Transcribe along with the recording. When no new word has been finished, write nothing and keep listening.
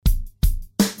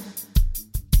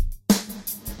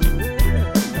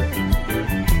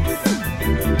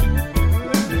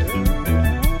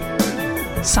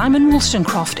Simon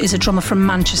Wollstonecroft is a drummer from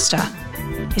Manchester.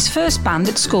 His first band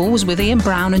at school was with Ian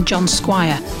Brown and John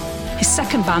Squire. His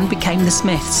second band became The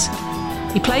Smiths.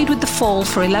 He played with The Fall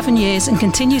for 11 years and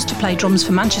continues to play drums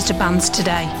for Manchester bands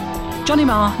today. Johnny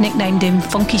Marr nicknamed him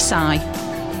Funky Si.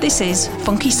 This is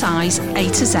Funky Si's A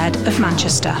to Z of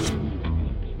Manchester.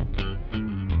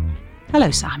 Hello,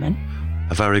 Simon.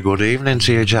 A very good evening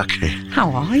to you, Jackie.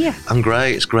 How are you? I'm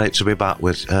great. It's great to be back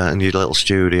with in your little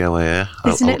studio here.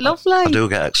 Isn't it lovely? I do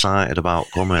get excited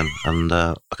about coming, and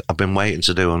I've been waiting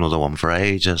to do another one for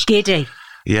ages. Giddy.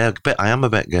 Yeah, I am a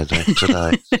bit giddy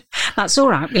today. That's all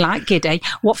right. We like giddy.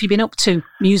 What have you been up to,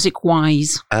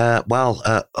 music-wise?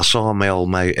 I saw my old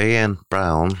mate Ian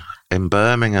Brown in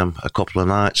Birmingham a couple of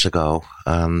nights ago,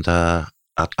 and I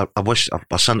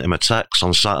sent him a text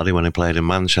on Saturday when he played in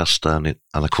Manchester, and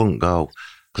I couldn't go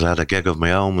because I had a gig of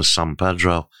my own with San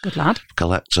Pedro. Good lad.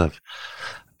 Collective,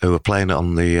 who were playing it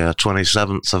on the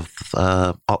 27th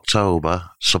of October,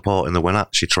 supporting the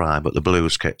Wenatchee tribe at the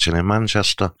Blues Kitchen in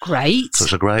Manchester. Great. So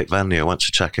it's a great venue. I went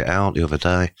to check it out the other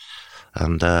day,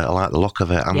 and I like the look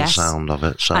of it and the sound of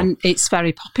it. So. And it's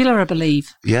very popular, I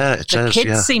believe. Yeah, it is. The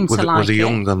kids seem to like it. With the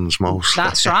young guns mostly.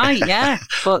 That's right, yeah.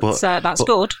 But that's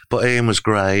good. But Ian was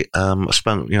great. I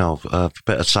spent, a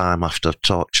bit of time after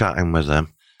chatting with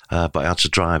him, but I had to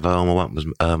drive home. I went with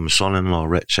my son-in-law,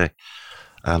 Richie.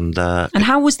 And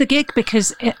how was the gig?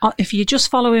 Because if you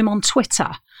just follow him on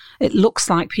Twitter, it looks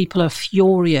like people are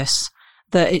furious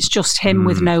that it's just him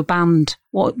with no band.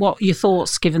 What are your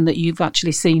thoughts, given that you've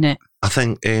actually seen it? I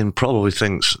think Ian probably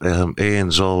thinks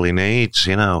Ian's all he needs,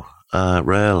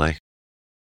 really.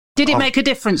 Did it make a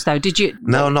difference, though? Did you?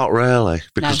 No, not really,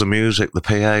 because the music, the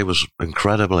PA was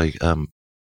incredibly,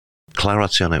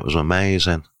 clarity on it was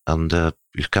amazing, and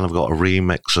you've kind of got a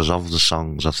remixes of the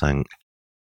songs, I think.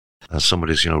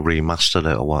 Somebody's,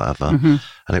 remastered it or whatever,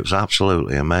 and it was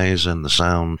absolutely amazing, the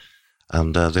sound,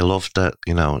 and they loved it,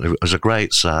 It was a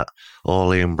great set,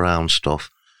 all Ian Brown stuff,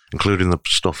 including the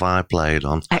stuff I played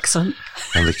on. Excellent.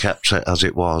 And they kept it as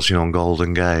it was, on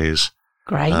Golden Gaze.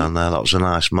 Great. And that was a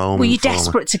nice moment. Were you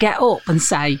desperate to get up and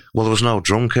say? Well, there was no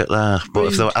drum kit there, but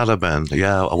if there had been,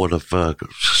 I would have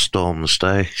stormed the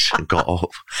stage and got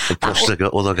up and pushed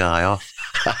the other guy off.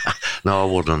 No,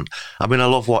 I wouldn't. I mean, I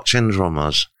love watching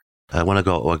drummers. When I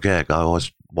go to a gig, I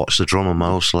always watch the drummer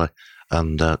mostly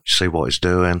and see what he's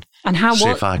doing. And see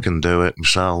if I can do it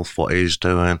myself, what he's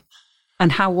doing.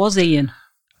 And how was Ian?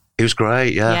 He was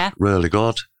great, yeah. Really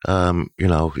good. I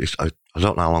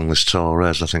don't know how long this tour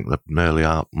is. I think they're nearly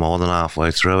more than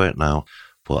halfway through it now.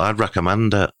 But I'd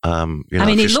recommend it.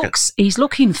 He's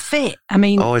looking fit. I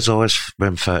mean... Oh, he's always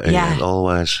been fit,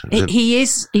 always.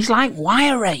 He's like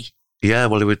wiry. Yeah,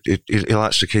 well, he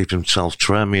likes to keep himself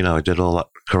trim. He did all that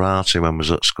karate when he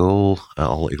was at school at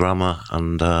Alty Grammar,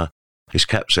 and he's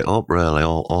kept it up really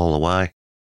all the way.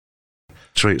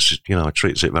 Treats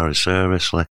it very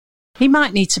seriously. He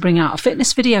might need to bring out a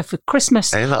fitness video for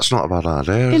Christmas. Hey, that's not a bad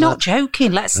idea. You're not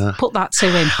joking. Let's put that to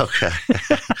him. Okay.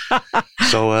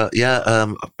 So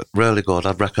really good.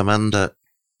 I'd recommend it.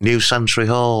 New Century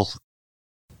Hall.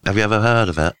 Have you ever heard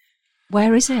of it?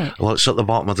 Where is it? Well, it's at the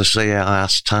bottom of the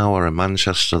CIS Tower in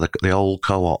Manchester, the old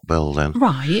Co-op building.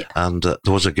 Right. And there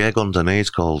was a gig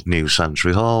underneath called New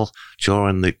Century Hall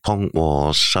during the punk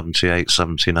wars, 78,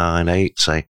 79,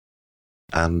 80.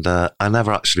 And I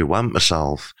never actually went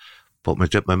myself, but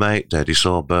my mate did. He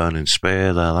saw Burning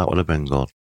Spear there. That would have been good.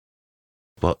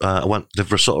 But I went.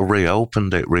 They've sort of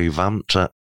reopened it, revamped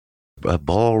it. A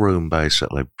ballroom,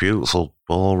 basically. Beautiful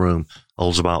ballroom.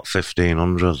 Holds about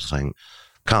 1,500, I think.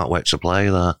 Can't wait to play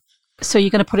there. So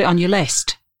you're going to put it on your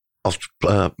list? Of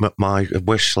my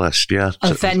wish list, yeah.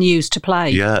 Of venues to play?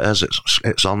 Yeah, it is.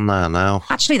 It's on there now.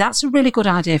 Actually, that's a really good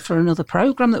idea for another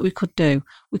programme that we could do.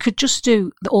 We could just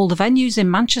do all the venues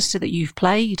in Manchester that you've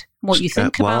played, what you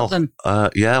think about them.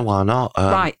 Yeah, why not?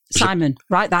 Right, Simon,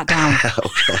 write that down.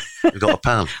 Okay, you got a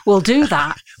pen? We'll do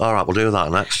that. All right, we'll do that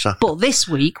next time. But this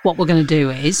week, what we're going to do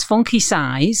is Funky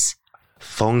Si's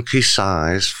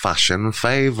fashion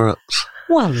favourites.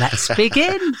 Well, let's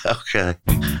begin. Okay.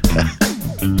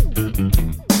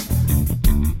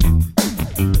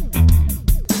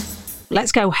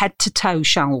 Let's go head to toe,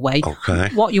 shall we? Okay.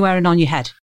 What are you wearing on your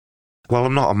head? Well,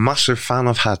 I'm not a massive fan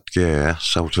of headgear,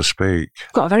 so to speak.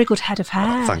 You've got a very good head of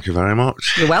hair. Thank you very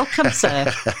much. You're welcome,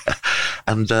 sir.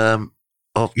 And,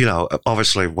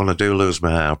 obviously, when I do lose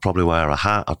my hair, I'll probably wear a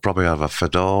hat. I'd probably have a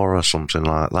fedora or something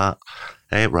like that.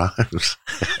 It rhymes.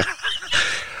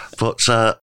 But,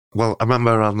 I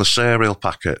remember on the cereal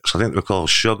packets, I think they were called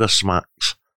Sugar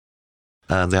Smacks,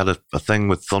 and they had a thing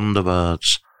with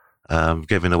Thunderbirds,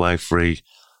 giving away free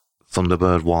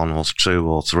Thunderbird 1 or 2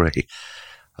 or 3.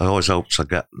 I always hoped I'd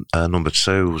get number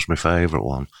 2 was my favourite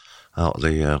one out of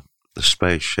the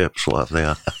spaceships, whatever they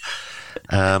are.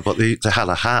 But they had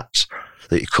a hat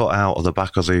that you cut out of the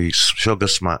back of the Sugar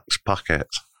Smacks packet,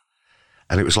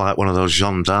 and it was like one of those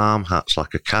gendarme hats,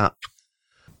 like a cap.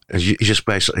 You just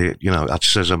basically, had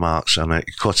scissor marks on it.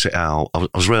 You cut it out. I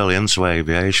was really into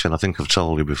aviation. I think I've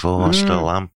told you before. I still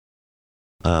am.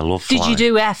 Love flying. Did you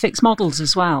do Airfix models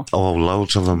as well? Oh,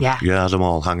 loads of them. Yeah. I had them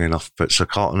all hanging off bits of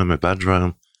cotton in my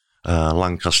bedroom.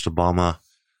 Lancaster Bomber,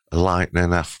 Lightning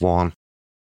F1,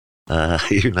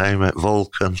 you name it,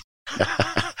 Vulcan.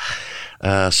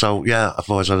 So, yeah, I've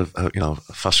always had a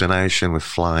fascination with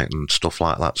flight and stuff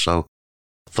like that. So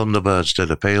Thunderbirds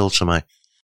did appeal to me.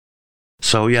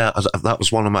 So, yeah, that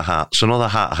was one of my hats. Another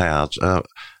hat I had,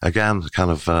 again,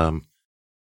 kind of,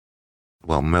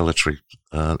 military,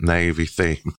 Navy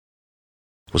theme,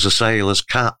 was a sailor's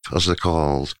cap, as they're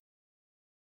called.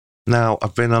 Now,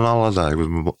 I've been on holiday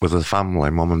with the family,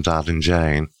 Mum and Dad and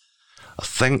Jane. I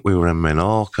think we were in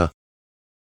Minorca.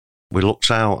 We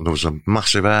looked out and there was a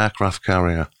massive aircraft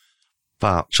carrier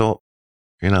parked up,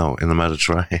 in the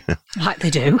Mediterranean. Like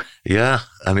they do. Yeah,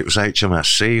 and it was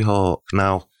HMS Seahawk.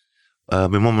 Now, my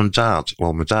mum and dad,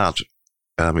 my dad,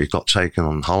 he got taken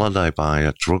on holiday by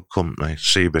a drug company,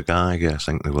 Ciba-Geigy, I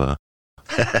think they were.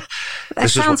 It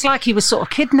sounds like he was sort of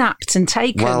kidnapped and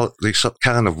taken. Well, he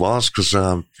kind of was, because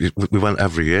we went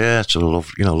every year to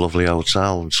a lovely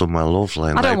hotel and somewhere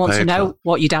lovely. And I don't want to know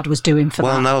what your dad was doing for that.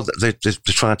 Well, no, they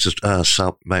tried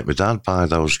to make my dad buy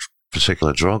those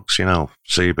particular drugs,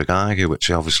 Ciba-Geigy, which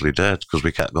he obviously did, because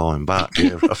we kept going back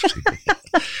year after year.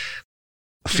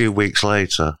 A few weeks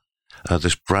later,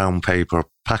 this brown paper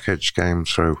package came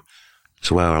through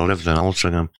to where I lived in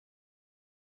Altrincham.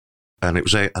 And it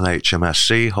was an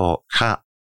HMS Seahawk cap.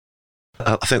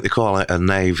 I think they call it a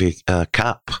Navy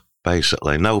cap,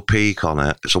 basically. No peak on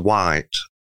it. It's a white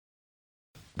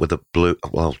with a blue,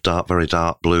 very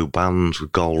dark blue band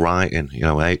with gold writing,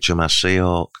 HMS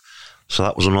Seahawk. So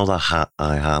that was another hat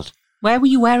I had. Where were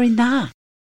you wearing that?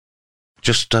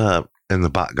 Just in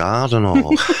the back garden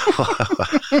or...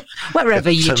 Wherever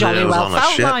you jolly well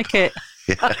felt like it.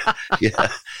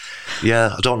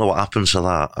 Yeah, I don't know what happened to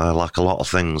that. Like a lot of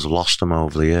things, I've lost them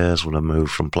over the years when I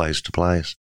moved from place to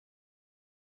place.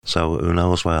 So who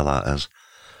knows where that is.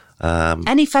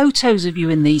 Any photos of you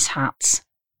in these hats?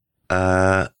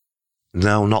 No,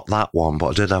 not that one, but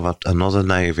I did have another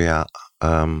Navy hat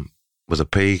with a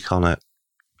peak on it.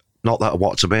 Not that I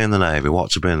wanted to be in the Navy, I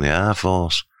wanted to be in the Air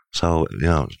Force. So,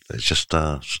 it's just, it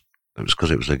was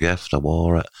because it was a gift, I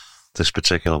wore it, this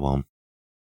particular one.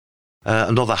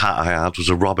 Another hat I had was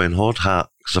a Robin Hood hat,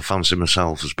 because I fancied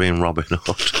myself as being Robin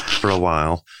Hood for a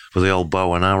while, with the old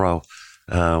bow and arrow,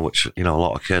 which, a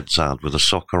lot of kids had, with a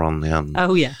sucker on the end.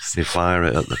 Oh, yes. You fire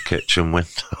it at the kitchen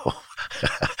window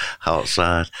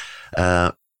outside.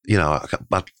 I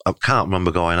can't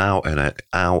remember going out in it,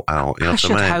 out. I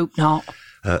should hope not.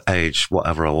 Age,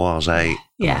 whatever I was, 8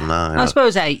 or 9. I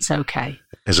suppose 8's okay.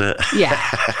 Is it? Yeah.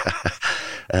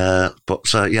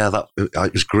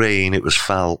 It was green, it was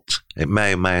felt. It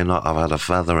may or may not have had a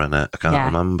feather in it. I can't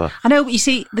remember. I know, but you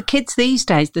see, the kids these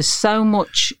days, there's so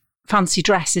much fancy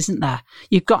dress, isn't there?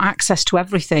 You've got access to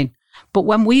everything. But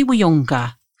when we were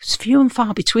younger, it was few and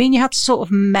far between. You had to sort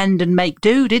of mend and make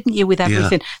do, didn't you, with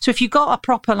everything? Yeah. So if you got a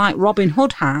proper, Robin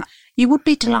Hood hat, you would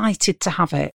be delighted to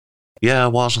have it. Yeah, I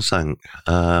was, I think.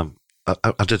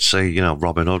 I did see,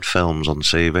 Robin Hood films on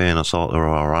TV, and I thought they were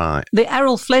all right. The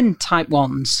Errol Flynn type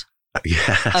ones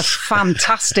are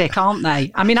fantastic, aren't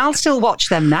they? I mean, I'll still watch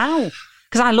them now,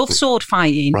 because I love sword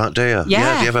fighting. Right, do you?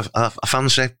 Yeah. Do you ever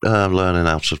fancy learning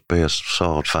how to be a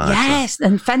sword fighter? Yes,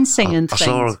 and fencing and things. I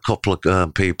saw a couple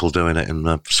of people doing it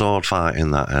in sword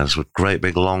fighting, that is, with great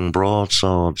big long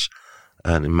broadswords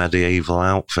and in medieval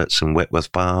outfits in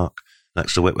Whitworth Park,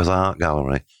 next to Whitworth Art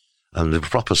Gallery. And they were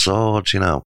proper swords,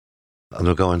 And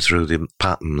they're going through the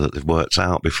pattern that they've worked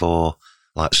out before,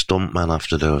 like stuntmen have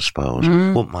to do, I suppose.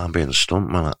 Wouldn't mind being a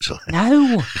stuntman, actually.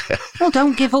 No. Well,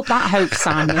 don't give up that hope,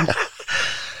 Simon.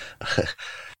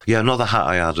 Yeah, another hat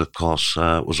I had, of course,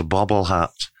 was a bobble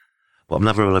hat. But I've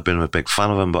never really been a big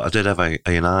fan of them, but I did have a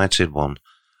United one.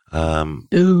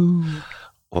 Ooh.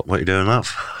 What are you doing that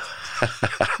for?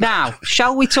 Now,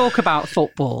 shall we talk about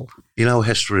football?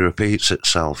 History repeats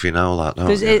itself, that,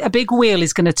 don't you? A big wheel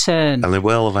is going to turn. And they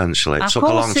will eventually. It took a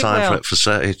long time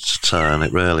for it to turn,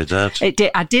 it really did. It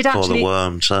did. I did actually... Before the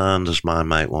worm turned, as my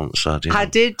mate once said. I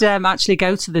did actually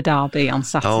go to the derby on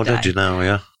Saturday. Oh, did you know,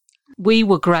 yeah? We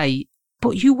were great,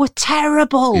 but you were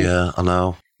terrible. Yeah, I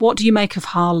know. What do you make of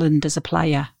Haaland as a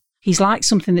player? He's like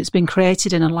something that's been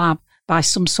created in a lab by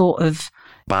some sort of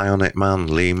Bionic Man,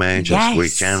 Lee Majors, Yes. we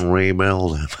can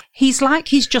rebuild him. He's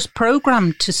just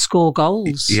programmed to score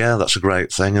goals. Yeah, that's a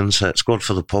great thing, isn't it? It's good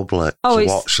for the public to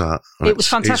watch that. It was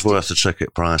fantastic. He's worth the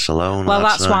ticket price alone. Well,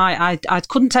 that's why I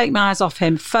couldn't take my eyes off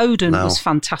him. Foden was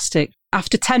fantastic.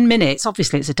 After 10 minutes,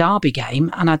 obviously it's a derby game,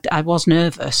 and I was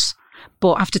nervous.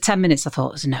 But after 10 minutes, I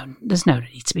thought, there's no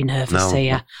need to be nervous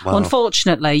here. Well,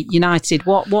 unfortunately, United,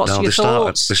 what's your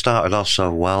thoughts? They started off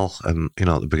so well, and,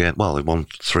 at the beginning, well, they won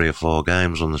 3 or 4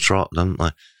 games on the trot, didn't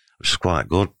they? Which is quite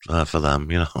good for them,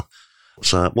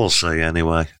 So we'll see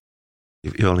anyway.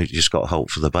 You just got to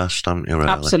hope for the best, haven't you, really?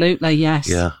 Absolutely, yes.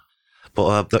 Yeah.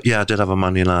 But, I did have a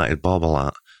Man United bobble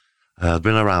hat.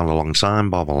 Been around a long time,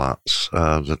 bobble hats.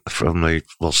 From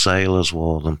the sailors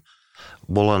wore them.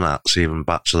 Woolen hats, even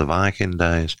back to the Viking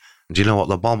days. Do you know what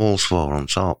the bobble's for on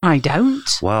top? I don't.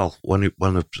 Well, when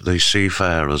the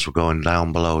seafarers were going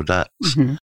down below decks,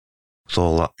 with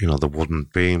all that, the wooden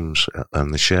beams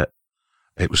and the ship,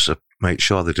 it was to make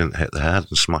sure they didn't hit the head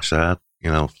and smash their head,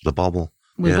 the bobble.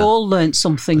 We've all learnt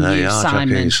something new,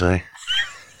 Simon. Jackie,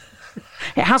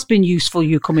 it has been useful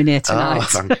you coming here tonight. Oh,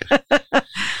 thank you.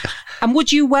 And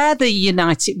would you wear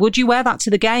that to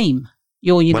the game?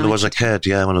 Your United? When I was a kid,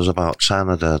 when I was about 10,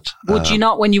 I did. Would you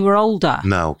not when you were older?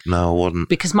 No, I wouldn't.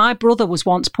 Because my brother was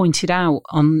once pointed out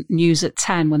on News at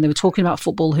 10 when they were talking about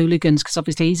football hooligans, because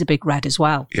obviously he's a big red as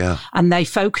well. Yeah. And they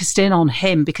focused in on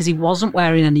him because he wasn't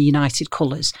wearing any United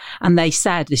colours. And they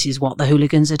said, this is what the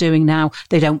hooligans are doing now.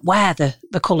 They don't wear the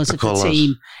colours of the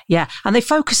team. Yeah. And they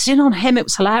focused in on him. It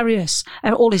was hilarious.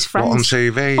 And all his friends. What, on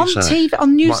TV? On TV,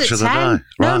 on News Match at 10.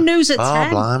 No, right. News at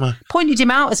 10. Blimey. Pointed him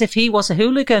out as if he was a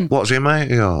hooligan. What's he, mate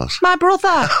of yours? My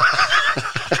brother.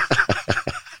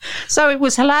 So it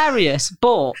was hilarious,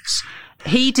 but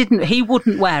he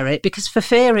wouldn't wear it because for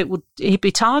fear he'd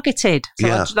be targeted.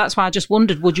 So that's why I just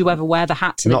wondered, would you ever wear the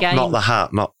hat to the game? Not the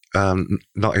hat,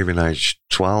 not even age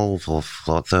 12 or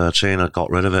 13. I got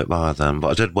rid of it by then,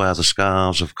 but I did wear the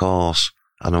scarves, of course,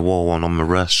 and I wore one on my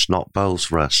wrists, not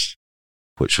both wrists,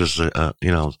 which was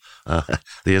the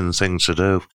in thing to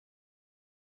do.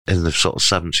 In the sort of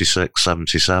 76,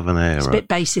 77 era. It's a bit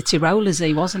Bay City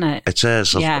Rollers-y, wasn't it? It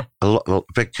is. Yeah. A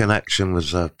big connection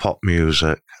with pop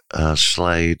music,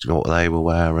 Slade, what they were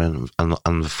wearing,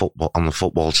 and the football on the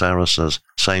football terraces,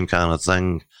 same kind of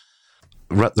thing.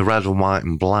 The red and white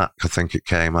and black, I think it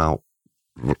came out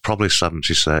probably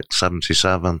 76,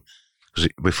 77, because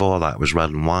before that it was red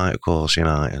and white, of course,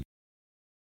 United.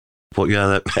 But we'd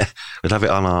have it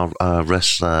on our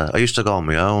wrists there. I used to go on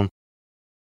my own.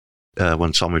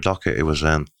 When Tommy Docherty was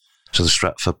in, to the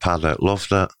Stretford paddock,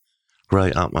 loved it.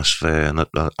 Great atmosphere, and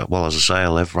well, as I say, I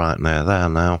live right near there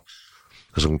now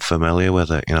because I'm familiar with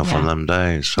it, from them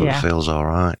days, so it feels all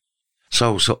right.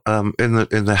 So in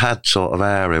the head sort of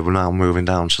area, we're now moving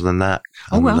down to the neck.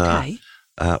 Oh, okay.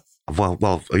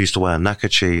 Well, I used to wear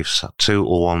neckerchiefs, 2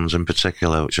 ones in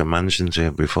particular, which I mentioned to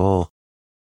you before.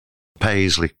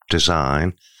 Paisley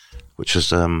design, which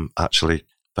is actually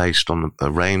based on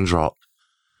a raindrop,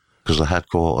 because the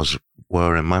headquarters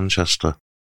were in Manchester.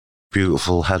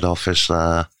 Beautiful head office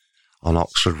there on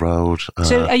Oxford Road.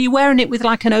 So are you wearing it with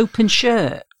like an open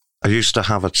shirt? I used to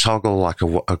have a toggle, like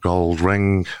a gold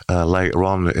ring, later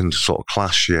on in the sort of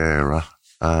Clash era.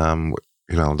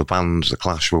 The bands, the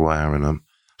Clash were wearing them.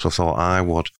 So I thought I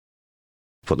would.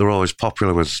 But they're always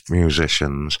popular with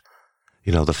musicians.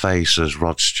 The Faces,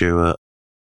 Rod Stewart,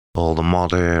 all the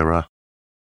mod era.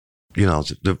 They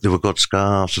were good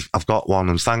scarves. I've got one,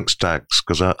 and thanks, Degs,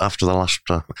 because after the last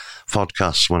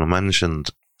podcast, when I mentioned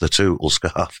the Tootle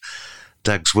scarf,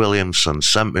 Degs Williamson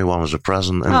sent me one as a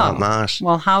present. Isn't that nice?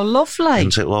 Well, how lovely.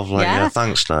 Isn't it lovely? Yeah,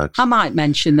 thanks, Degs. I might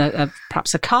mention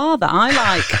perhaps a car that I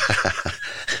like.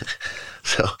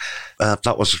 So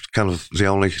that was kind of the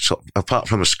only, apart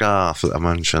from a scarf that I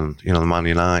mentioned, the Man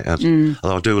United.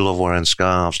 Although I do love wearing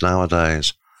scarves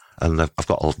nowadays. And I've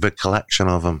got a big collection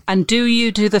of them. And do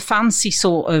you do the fancy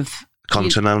sort of...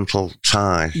 Continental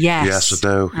tie? Yes. Yes, I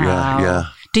do. Yeah.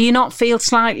 Do you not feel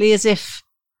slightly as if,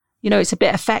 it's a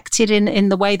bit affected in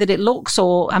the way that it looks?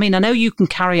 Or, I know you can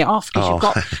carry it off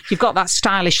because you've got that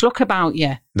stylish look about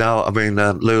you. No,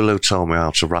 Lulu told me how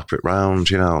to wrap it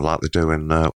round, like they do in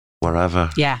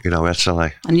wherever,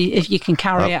 Italy. And if you can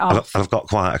carry it off. I've got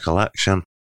quite a collection.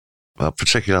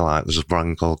 Particularly, there's a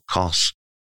brand called Koss.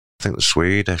 I think they're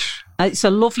Swedish. It's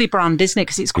a lovely brand, isn't it?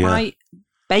 Because it's quite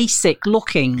basic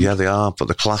looking. Yeah, they are, but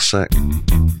they're classic.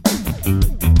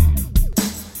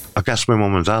 I guess my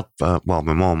mum and dad, my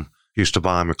mum used to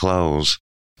buy me clothes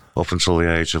up until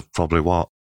the age of probably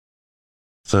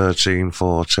 13,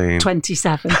 14.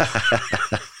 27.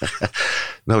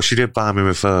 No, she did buy me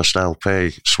my first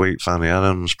LP, Sweet Fanny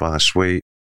Adams by Sweet.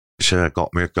 which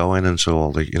got me going into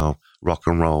all the, rock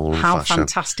and roll and How fashion.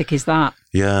 fantastic is that?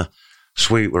 Yeah,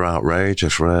 Sweet were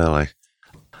outrageous, really.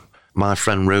 My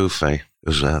friend Rufy,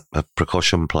 who's a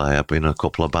percussion player, been in a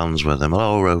couple of bands with him.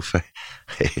 Hello, Rufy.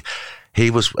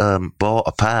 He was bought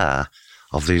a pair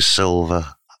of these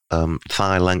silver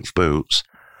thigh-length boots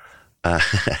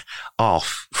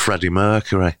off Freddie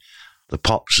Mercury, the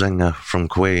pop singer from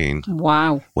Queen.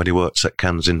 Wow. When he worked at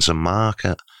Kensington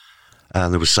Market.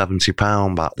 And they were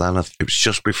 £70 back then. It was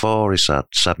just before, he said,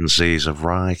 Seven Seas of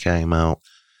Rye came out,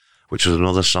 which was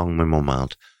another song my mum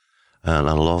had. And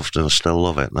I loved and I still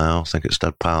love it now. I think it's a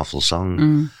dead powerful song.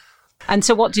 Mm. And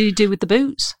so what did you do with the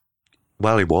boots?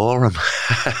 Well, he wore them.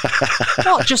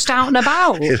 What, just out and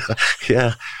about?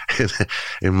 Yeah,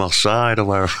 in Moss Side or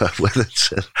wherever, with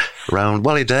it around.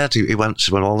 Well, he did. He went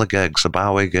to all the gigs, the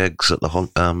Bowie gigs at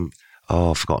the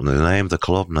I've forgotten the name of the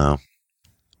club now.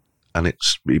 And it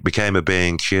became a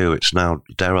B&Q. It's now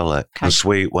derelict. Okay. The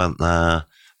Sweet went there.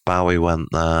 Bowie went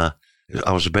there.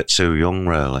 I was a bit too young,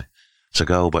 really, to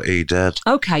go, but he did.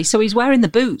 Okay, so he's wearing the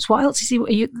boots. What else is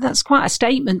he? That's quite a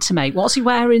statement to make. What's he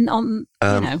wearing on?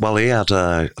 Well, he had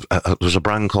there was a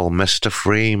brand called Mr.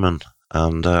 Freeman,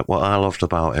 and what I loved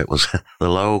about it was the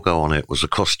logo on it was a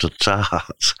custard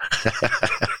tart,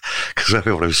 because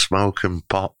everybody was smoking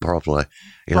pot, probably,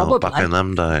 back in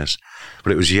them days.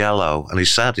 But it was yellow, and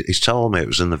he's told me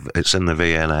it's in the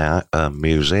V&A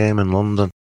museum in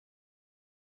London.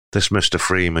 This Mr.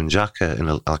 Freeman jacket in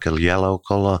like a yellow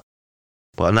colour.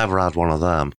 But I never had one of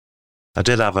them. I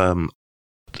did have a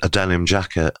denim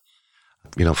jacket,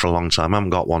 for a long time. I haven't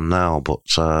got one now, but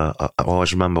I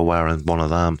always remember wearing one of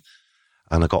them.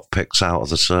 And I got picked out of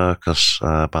the circus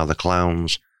by the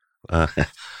clowns,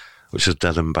 which is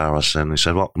dead embarrassing. He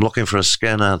said, well, I'm looking for a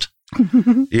skinhead.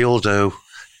 You'll do.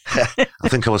 I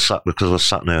think I was sat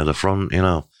near the front,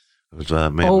 With,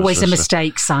 always a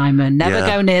mistake, Simon. Never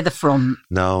go near the front.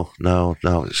 No.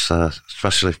 It's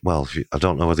especially, I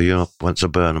don't know whether you went to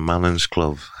Burnham Manning's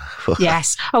club.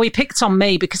 Yes. Oh, he picked on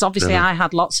me because obviously I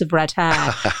had lots of red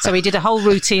hair. So he did a whole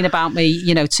routine about me,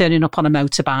 turning up on a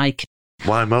motorbike.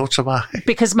 Why motorbike?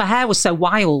 Because my hair was so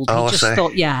wild. Oh, he just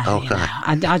thought, okay.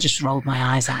 I just rolled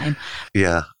my eyes at him.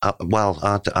 Yeah. I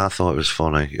thought it was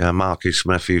funny. Yeah, Marky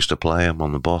Smith used to play him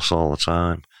on the bus all the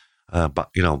time. But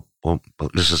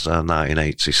this is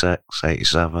 1986,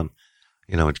 87.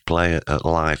 He'd play it at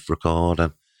live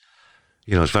recording.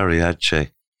 It's very edgy.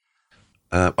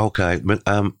 Okay.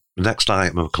 Next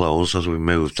item of clothes as we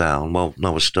move down. Well,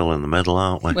 no, we're still in the middle,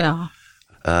 aren't we? Yeah.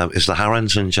 Is the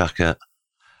Harrington jacket.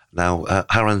 Now,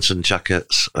 Harrington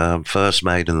jackets first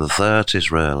made in the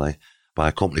 30s, really, by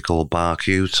a company called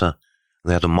Barcuta.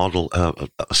 They had a model,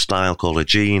 a style called a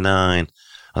G9.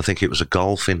 I think it was a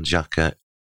golfing jacket.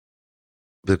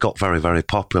 They got very, very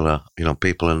popular.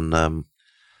 People in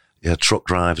truck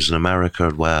drivers in America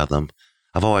would wear them.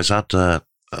 I've always had an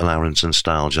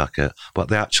Harrington-style jacket, but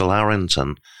the actual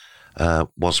Harrington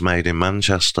was made in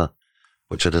Manchester,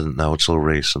 which I didn't know until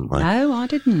recently. No, I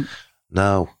didn't.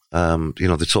 No.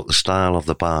 They took the style of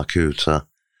the Barcuta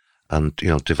and,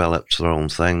 developed their own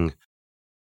thing.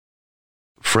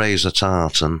 Fraser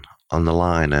tartan on the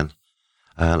lining.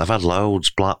 And I've had loads,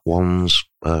 black ones,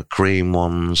 cream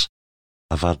ones.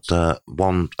 I've had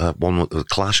one with the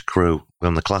Clash crew.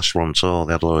 When the Clash were on tour,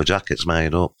 they had a lot of jackets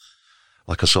made up,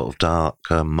 like a sort of dark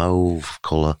mauve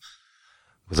colour,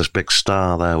 with this big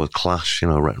star there with Clash,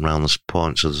 written around the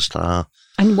points of the star.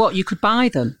 And what, you could buy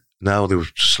them? No, they were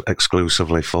just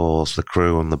exclusively for the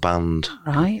crew and the band.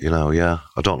 Right. Yeah.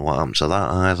 I don't know what happened to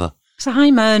that either.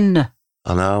 Simon.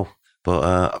 I know.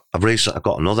 But I've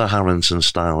got another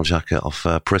Harrington-style jacket off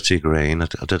Pretty Green.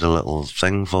 I did a little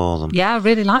thing for them. Yeah, I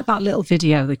really like that little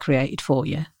video they created for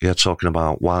you. Yeah, talking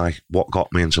about what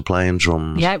got me into playing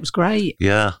drums. Yeah, it was great.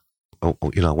 Yeah. I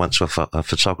went to a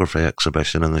photography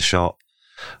exhibition in the shop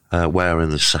wearing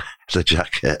the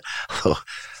jacket.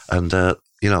 And,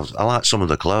 I like some of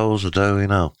the clothes, I do,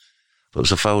 There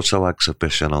was a photo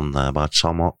exhibition on there by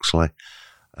Tom Oxley.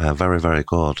 Very, very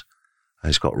good.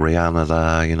 He's got Rihanna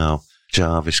there,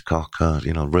 Jarvis Cocker,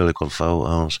 really good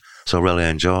photos. So I really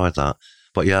enjoyed that.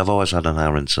 But yeah, I've always had an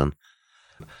Harrington.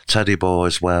 Teddy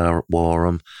Boys wore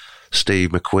them. Steve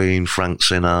McQueen, Frank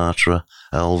Sinatra,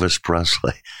 Elvis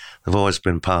Presley. They've always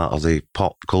been part of the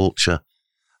pop culture.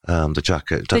 The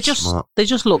jacket. They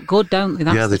just look good, don't they?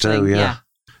 That's they do, yeah.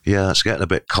 Yeah, it's getting a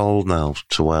bit cold now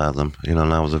to wear them.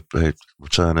 Now we're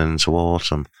turning into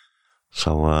autumn.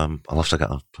 So I'll have to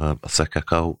get a thicker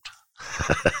coat.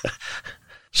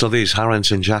 So these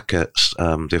Harrington jackets,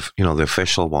 the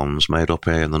official ones made up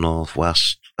here in the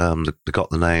Northwest, they got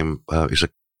the name, it's a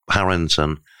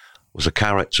Harrington was a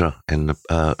character in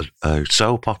a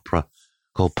soap opera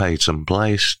called Peyton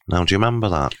Place. Now, do you remember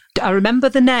that? I remember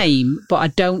the name, but I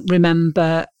don't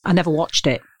remember. I never watched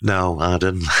it. No, I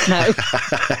didn't. No.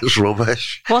 It was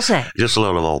rubbish. Was it? Just a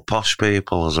lot of old posh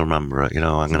people, as I remember it,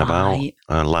 hanging about,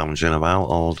 lounging about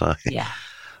all day. Yeah.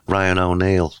 Ryan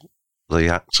O'Neill, the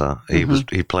actor,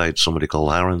 he played somebody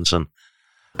called Harrington.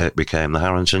 It became the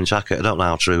Harrington jacket. I don't know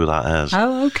how true that is.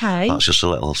 Oh, okay. That's just a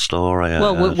little story.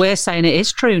 Well, we're saying it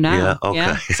is true now. Yeah, okay.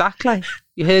 Yeah, exactly.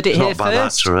 You heard it He's here not a bad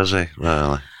first. actor, is he?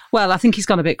 Really? Well, I think he's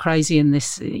gone a bit crazy in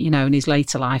this, in his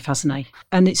later life, hasn't he?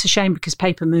 And it's a shame because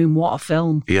Paper Moon, what a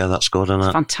film. Yeah, that's good, isn't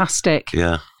it? Fantastic.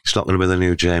 Yeah. It's not going to be the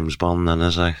new James Bond then,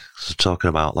 is he? They're talking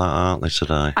about that, aren't they,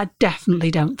 today? I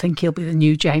definitely don't think he'll be the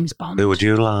new James Bond. Who would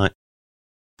you like?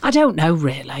 I don't know,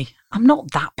 really. I'm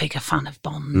not that big a fan of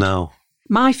Bond. No.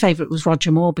 My favourite was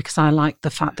Roger Moore because I liked the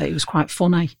fact that he was quite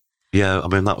funny. Yeah, I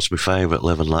mean, that was my favourite,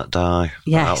 Live and Let Die.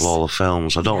 Yes. Out of all the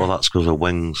films. I don't know if that's because of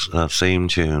Wings' theme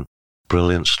tune.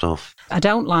 Brilliant stuff. I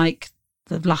don't like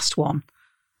the last one.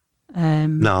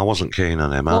 No, I wasn't keen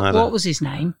on him either. What was his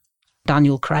name?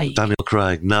 Daniel Craig. Daniel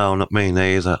Craig. No, not me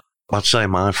neither. I'd say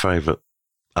my favourite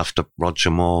after Roger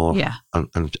Moore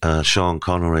and Sean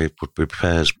Connery would be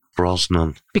Pierce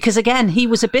Brosnan. Because again, he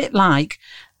was a bit like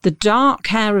the dark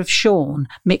hair of Sean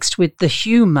mixed with the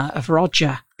humour of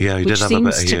Roger. Yeah, he did have a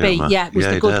bit of humour. It was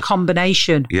the good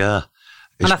combination. Yeah.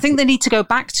 And I think they need to go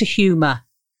back to humour.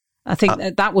 I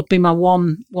think that would be my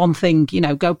one thing,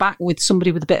 go back with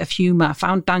somebody with a bit of humour. I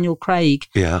found Daniel Craig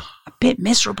a bit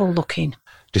miserable looking.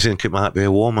 Do you think it might be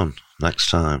a woman next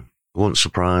time? It wouldn't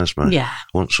surprise me. Yeah.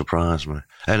 Wouldn't surprise me.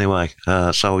 Anyway,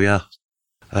 another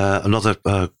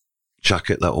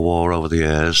jacket that I wore over the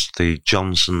years, the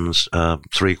Johnson's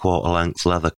 3/4 length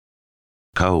leather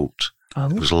coat. Oh.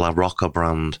 It was a La Rocca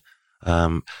brand.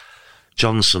 Lloyd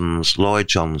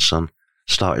Johnson,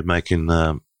 started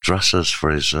making dresses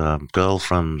for his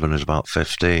girlfriend when he was about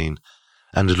 15.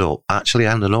 Ended up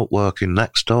working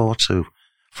next door to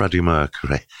Freddie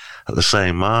Mercury at the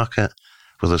same market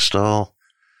with a stall,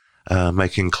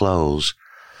 making clothes.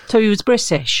 So he was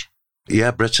British?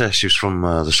 Yeah, British. He was from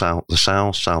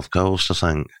the South Coast, I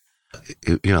think.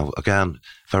 Again,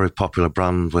 very popular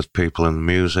brand with people in the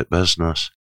music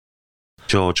business.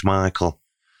 George Michael,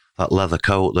 that leather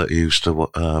coat that he used to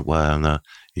wear, and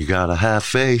you gotta have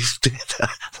faith.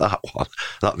 That one,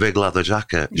 that big leather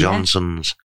jacket,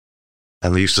 Johnson's.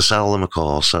 And they used to sell them, of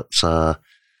course, at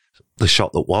the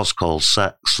shop that was called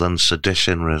Sex and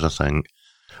Seditionaries, I think,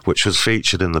 which was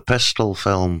featured in the Pistol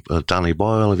film, Danny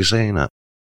Boyle. Have you seen it?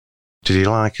 Did you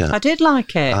like it? I did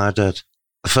like it. I did.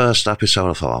 The first episode,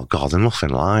 I thought, oh, God, they're nothing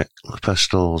like the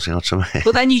Pistols, you know what I mean?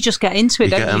 But then you just get into it,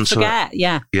 don't you? Forget,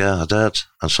 yeah. Yeah, I did.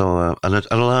 And so, and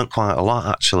I learned quite a lot,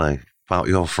 actually, about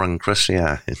your friend Chrissy.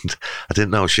 And I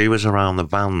didn't know she was around the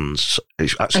bands,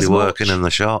 actually working in the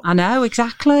shop. I know,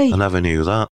 exactly. I never knew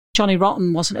that. Johnny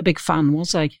Rotten wasn't a big fan,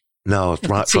 was he? No,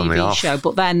 right from the off. Show,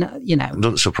 but then, It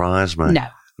doesn't surprise me.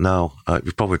 No,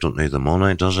 he probably doesn't need the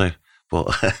money, does he?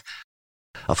 But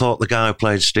I thought the guy who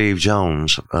played Steve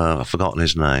Jones, I've forgotten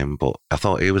his name, but I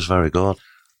thought he was very good.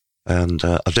 And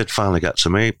I did finally get to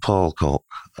meet Paul Cook,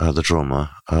 the drummer,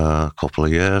 a couple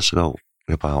of years ago,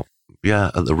 at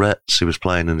the Ritz. He was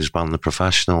playing in his band, The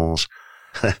Professionals.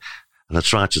 And I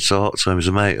tried to talk to him. He was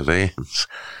a mate of Ian's.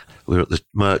 We were at the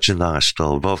merchandise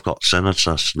store. We both got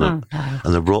tinnitus.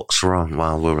 And the Ruts were on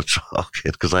while we were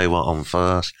talking, because they went on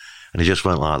first. And he just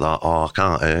went like that, oh, I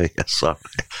can't hear you, sorry.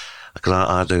 Because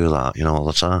I do that, all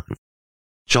the time.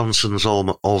 Johnson's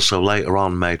also later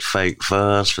on made fake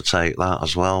furs for Take That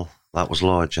as well. That was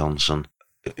Lloyd Johnson.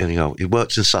 He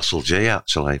worked in Cecil G,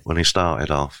 actually, when he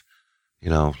started off.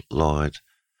 Lloyd.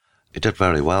 He did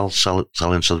very well, selling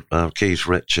to Keith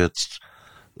Richards,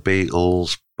 the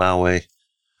Beatles, Bowie.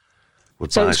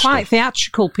 So it was quite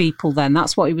theatrical people then,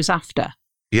 that's what he was after?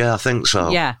 Yeah, I think so.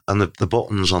 Yeah. And the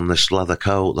buttons on this leather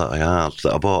coat that I had,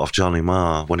 that I bought off Johnny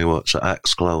Marr when he worked at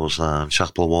X-Clothes there in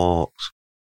Chapel Walks.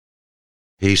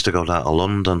 He used to go down to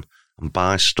London and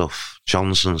buy stuff,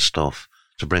 Johnson stuff,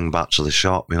 to bring back to the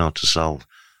shop, to sell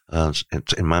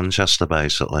in Manchester,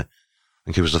 basically. I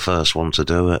think he was the first one to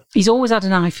do it. He's always had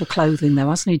an eye for clothing, though,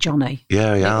 hasn't he, Johnny?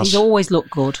 Yeah, he has. He's always looked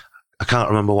good. I can't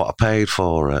remember what I paid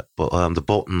for it, but the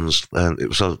buttons, it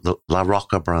was the La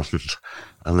Rocca brand,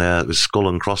 and it was skull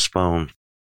and crossbone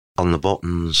on the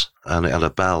buttons, and it had a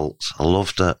belt. I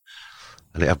loved it.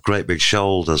 And it had great big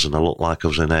shoulders, and I looked like I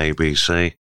was in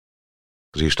ABC.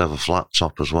 Because I used to have a flat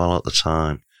top as well at the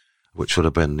time, which would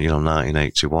have been,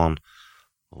 1981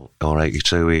 or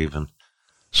 82 even.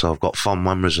 So I've got fond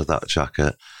memories of that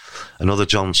jacket. Another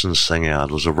Johnson's thing he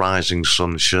had was a Rising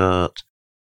Sun shirt.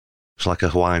 It's like a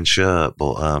Hawaiian shirt,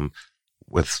 but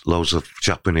with loads of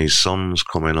Japanese suns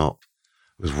coming up,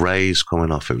 with rays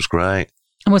coming off. It was great.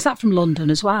 And was that from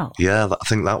London as well? Yeah, I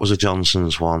think that was a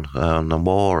Johnson's one. And I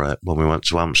wore it when we went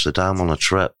to Amsterdam on a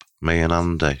trip, me and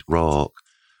Andy Rourke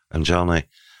and Johnny,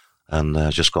 and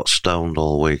just got stoned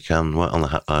all weekend. Went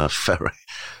on a ferry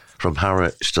from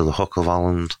Harwich to the Hook of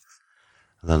Holland,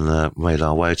 and then made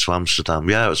our way to Amsterdam.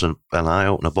 Yeah, it was an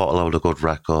eye-opener. Bought a load of good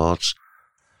records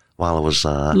while I was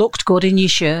there. Looked good in your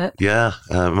shirt. Yeah,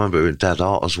 I remember it was dead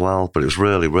hot as well, but it was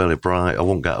really, really bright. I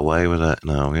wouldn't get away with it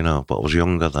now, you know, but I was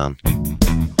younger then.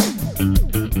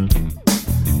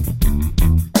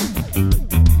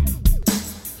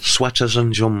 Sweaters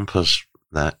and jumpers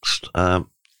next. A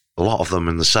lot of them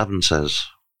in the 70s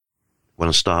when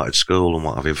I started school and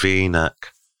what have you,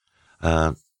 V-neck.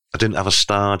 I didn't have a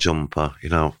star jumper, you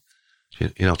know.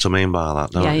 You know what I mean by that,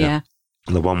 don't you? Yeah.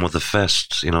 And the one with the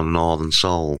fists, you know, Northern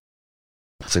Soul.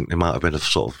 I think there might have been a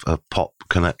sort of a pop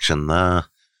connection there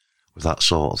with that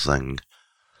sort of thing.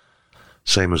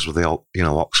 Same as with the, you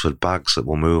know, Oxford bags that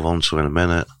we'll move on to in a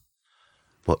minute.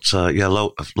 But, yeah,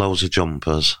 loads of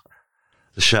jumpers.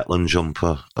 The Shetland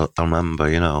jumper, I remember,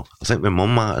 you know. I think my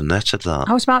mum might have knitted that.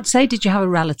 I was about to say, did you have a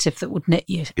relative that would knit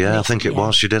you? Yeah, I think it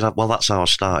was. She did have, well, that's how I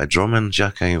started drumming,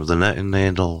 Jackie, with the knitting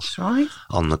needles. That's right.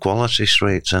 On the Quality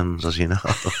Street ends, as you know.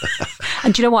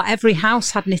 And do you know what? Every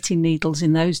house had knitting needles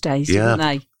in those days, didn't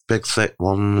they? Big, thick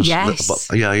ones. Yes.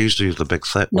 Yeah, I used to use the big,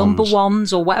 thick Number ones.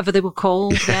 ones or whatever they were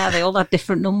called. Yeah, they all had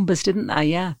different numbers, didn't they?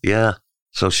 Yeah. Yeah.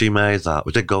 So she made that.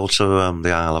 We did go to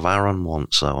the Isle of Arran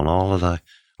once, though, on holiday,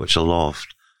 which I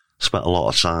loved. Spent a lot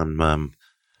of time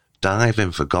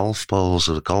diving for golf balls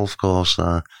at the golf course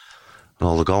there. And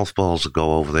all the golf balls would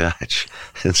go over the edge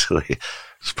into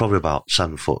it's probably about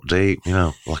 10 foot deep, you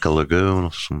know, like a lagoon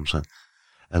or something.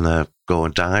 And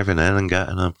going diving in and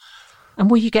getting them.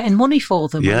 And were you getting money for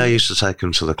them? Yeah, I used to take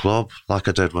them to the club, like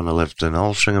I did when I lived in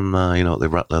Altrincham there, you know,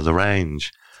 the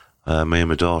range. Me and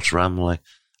my daughter, Emily.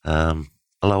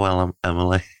 Hello,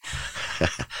 Emily.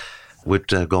 We'd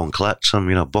go and collect them,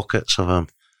 you know, buckets of them,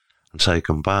 and take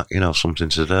them back, you know, something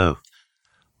to do.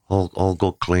 All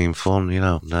good, clean fun, you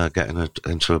know, getting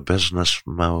into a business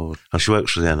mode. And she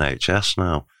works for the NHS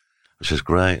now, which is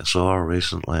great. I saw her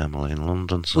recently, Emily, in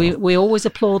London. So. We always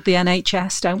applaud the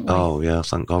NHS, don't we? Oh, yeah,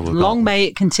 thank God. Long may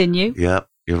it continue. Yeah,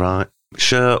 you're right.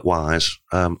 Shirt-wise,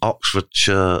 Oxford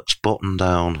shirts,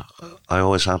 button-down, I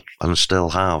always had and still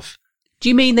have. Do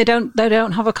you mean they don't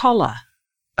have a collar?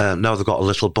 No, they've got a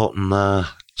little button there.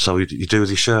 So you do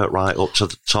the shirt right up to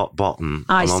the top button,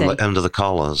 and on the end of the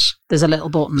collars, there's a little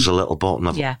button.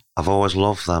 I've always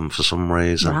loved them for some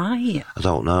reason. Right. I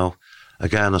don't know.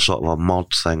 Again, a sort of a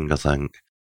mod thing, I think.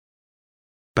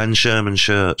 Ben Sherman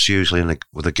shirts, usually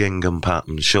with a gingham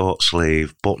pattern, short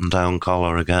sleeve, button-down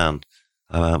collar again.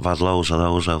 I've had loads of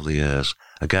those over the years.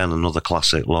 Again, another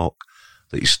classic look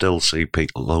that you still see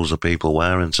loads of people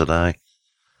wearing today.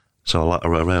 So I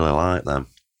really like them.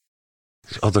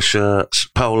 Other shirts,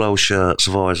 polo shirts,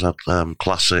 I've always had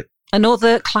classic.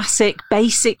 Another classic,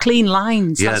 basic, clean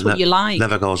lines. That's what you like.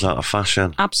 Never goes out of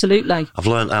fashion. Absolutely. I've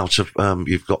learned how to,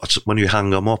 you've got to, when you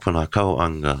hang them up in a coat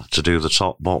hanger, to do the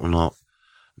top button up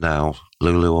now.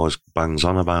 Lulu always bangs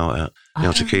on about it, you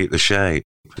know, to keep the shape.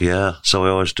 Yeah, so I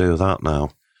always do that now.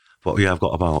 But yeah, I've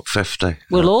got about 50.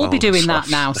 We'll all be doing that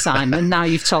now, Simon, now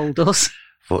you've told us.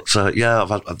 But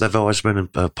yeah, they've always been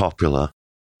popular.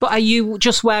 But are you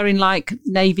just wearing like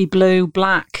navy blue,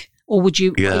 black, or are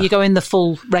you going the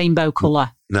full rainbow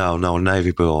colour? No,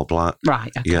 navy blue or black.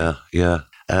 Right. Okay. Yeah,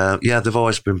 they've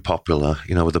always been popular,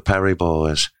 you know, with the Perry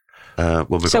boys.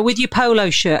 So with your polo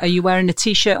shirt, are you wearing a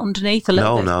T-shirt underneath?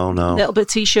 No. A little bit of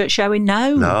T-shirt showing?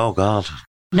 No. No, God.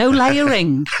 No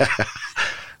layering?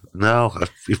 No,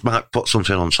 you might put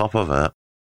something on top of it.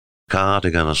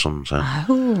 Cardigan or something.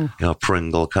 Oh. You know,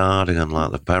 Pringle cardigan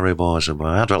like the Perry boys.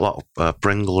 I had a lot of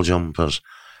Pringle jumpers,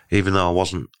 even though I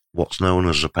wasn't what's known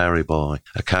as a Perry boy,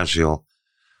 a casual.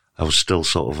 I was still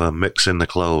sort of mixing the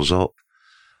clothes up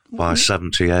by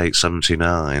 78,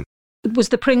 79. Was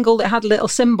the Pringle that had a little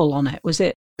symbol on it, was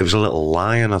it? It was a little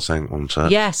lion, I think, wasn't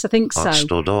it? Yes, I think so. That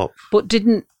stood up. But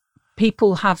didn't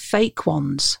people have fake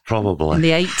ones? Probably. In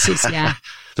the 80s, yeah.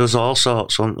 There was all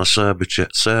sorts, wasn't there?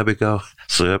 Serbigo.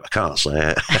 I can't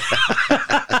say it.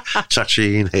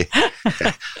 Tachini.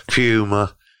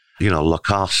 Puma. You know,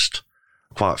 Lacoste.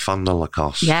 Quite fond of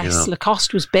Lacoste. Yes, you know.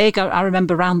 Lacoste was big. I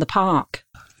remember around the park.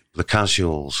 The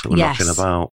casuals that were knocking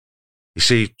about. You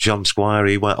see, John Squire,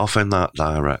 he went off in that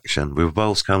direction. We were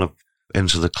both kind of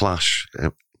into the Clash,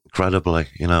 incredibly,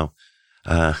 you know.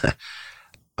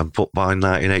 And by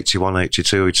 1981,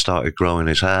 82, he'd started growing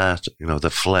his hair, you know, the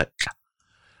flick.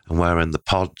 and wearing the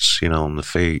pods, on the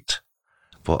feet.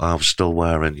 But I was still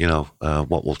wearing,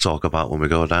 what we'll talk about when we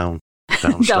go downstairs.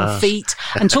 Down feet.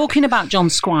 And talking about John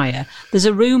Squire, there's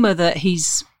a rumour that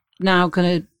he's now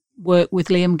going to work with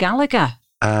Liam Gallagher.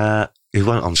 He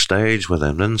went on stage with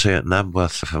him, didn't he, at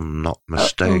Nebworth, if I'm not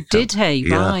mistaken. Oh, did he?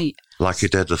 Yeah, right. like he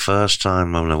did the first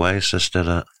time when Oasis did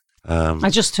it. I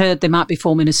just heard they might be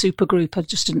forming a supergroup. I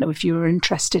just didn't know if you were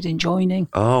interested in joining.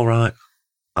 Oh, right.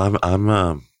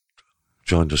 I'm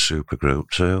joined a supergroup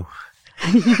too.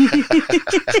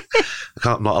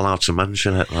 I'm not allowed to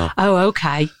mention it, though. Oh,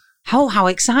 okay. Oh, how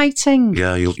exciting.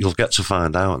 Yeah, you'll get to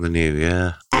find out in the new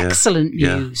year. Excellent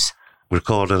news. We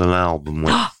recorded an album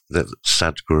with the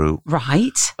said group.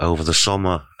 Right. Over the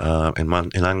summer in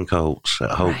Ancoats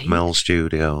at Hope Mill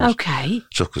Studios. Okay.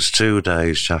 Took us 2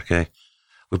 days, Jackie.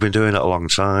 We've been doing it a long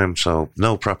time, so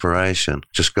no preparation.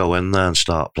 Just go in there and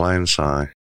start playing, Si. And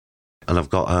I've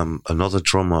got another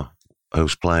drummer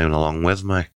who's playing along with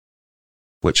me,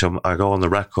 which I go on the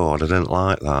record. I didn't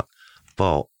like that.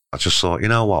 But I just thought, you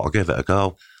know what, I'll give it a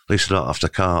go. At least I don't have to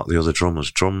cart the other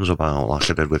drummer's drums about like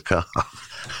I did with Carl.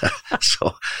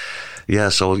 So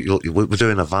we're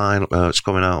doing a vinyl. It's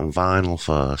coming out on vinyl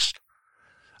first.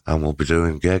 And we'll be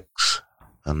doing gigs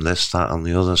and this, that, and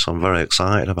the other. So I'm very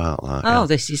excited about that. Oh,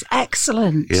 this is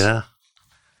excellent. Yeah.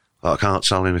 But I can't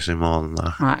tell anything more than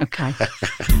that. Right, okay.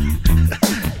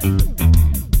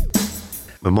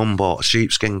 My mum bought a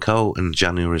sheepskin coat in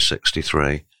January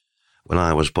 1963 when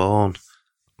I was born.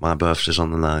 My birthday's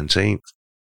on the 19th.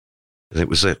 It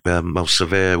was the most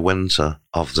severe winter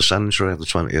of the century, of the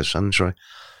 20th century,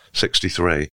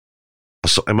 1963. I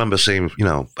remember seeing,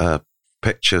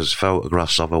 pictures,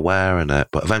 photographs of her wearing it,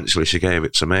 but eventually she gave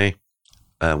it to me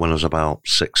when I was about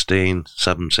 16,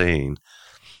 17,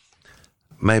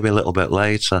 maybe a little bit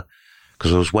later,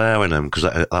 because I was wearing them, because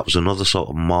that was another sort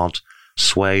of mod,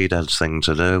 suede head thing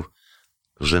to do.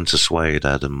 I was into suede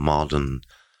head and mod and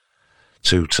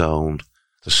two-tone,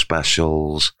 the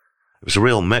specials. It was a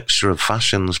real mixture of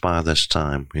fashions by this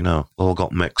time, all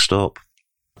got mixed up.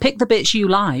 Pick the bits you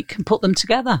like and put them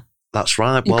together. That's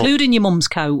right. Including your mum's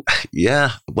coat.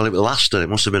 Yeah. Well, it lasted. It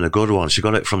must have been a good one. She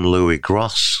got it from Louis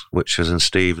Gross, which was in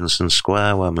Stevenson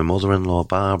Square, where my mother-in-law,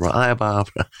 Barbara, hi,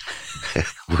 Barbara,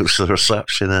 was the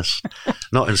receptionist.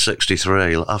 Not in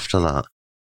 1963, after that.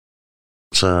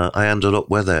 So I ended up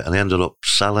with it, and I ended up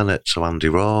selling it to Andy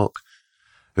Rourke,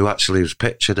 who actually was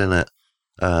pictured in it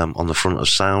on the front of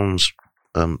Sounds,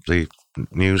 the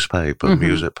newspaper,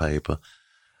 music paper.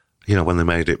 When they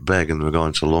made it big and they were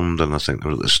going to London, I think they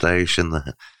were at the station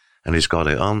there, and he's got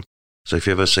it on. So if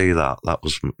you ever see that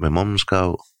was my mum's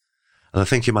coat. And I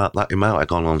think he might have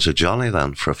gone on to Johnny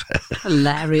then for a bit.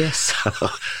 Hilarious.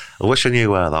 I wish I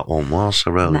knew where that one was, I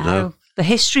really do. The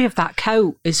history of that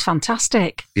coat is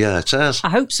fantastic. Yeah, it is. I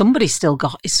hope somebody's still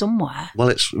got it somewhere. Well,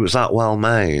 it was that well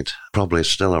made. Probably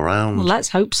still around. Well, let's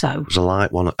hope so. It was a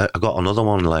light one. I got another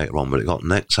one later on, but it got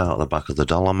nicked out of the back of the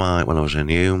Dolomite when I was in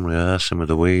Hume rehearsing with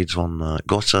the Weeds one night.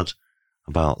 Gutted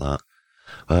about that.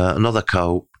 Another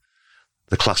coat,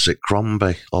 the classic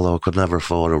Crombie, although I could never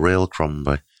afford a real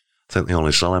Crombie. I think they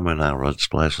only sell them in Harrods,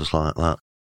 places like that.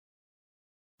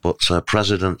 But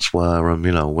presidents wear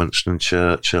them, Winston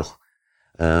Churchill,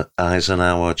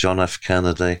 Eisenhower, John F.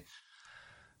 Kennedy.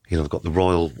 I've got the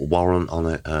royal warrant on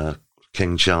it.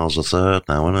 King Charles III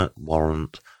now, isn't it?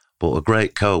 Warrant. But a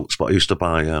great coats. But I used to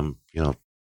buy,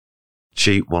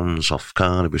 cheap ones off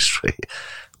Carnaby Street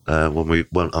when we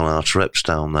went on our trips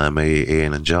down there, me,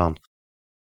 Ian and John,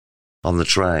 on the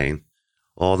train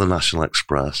or the National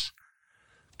Express.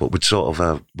 But we'd sort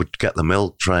of, we'd get the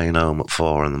milk train home at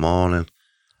 4 a.m.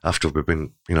 after we'd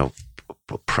been,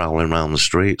 prowling around the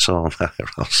streets all night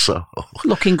or so.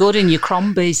 Looking good in your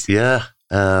Crombies. Yeah,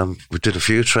 we did a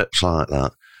few trips like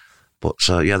that. But,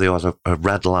 they had a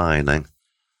red lining.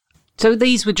 So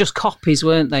these were just copies,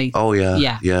 weren't they? Oh,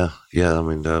 yeah. Yeah. I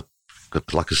mean,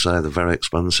 like I say, they're very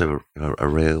expensive, a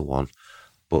real one.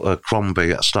 But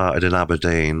Crombie started in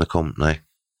Aberdeen, the company,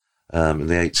 in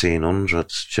the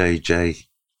 1800s. J.J.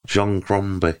 John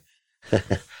Crombie.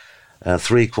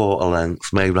 3/4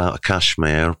 length, made out of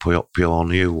cashmere, pure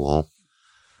new wool.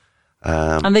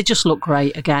 And they just look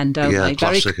great again, don't they? Yeah,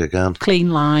 classic Very again.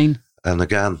 Clean line. And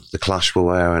again, the Clash were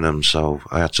wearing them, so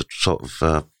I had to sort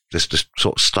of, this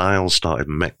sort of style started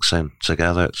mixing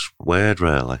together. It's weird,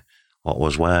 really, what I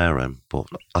was wearing, but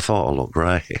I thought I looked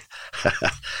great.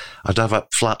 I'd have a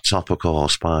flat top, of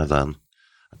course, by then,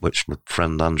 which my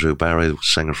friend Andrew Berry,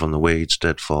 singer from the Weeds,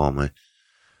 did for me.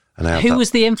 And who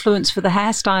was the influence for the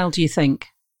hairstyle, do you think?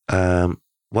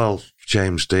 Well,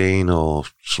 James Dean or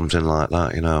something like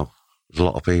that, There's a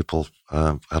lot of people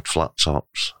had flat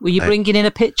tops. Were you bringing in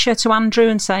a picture to Andrew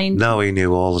and saying... No, he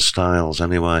knew all the styles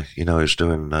anyway. You know, he was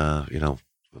doing,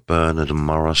 Bernard and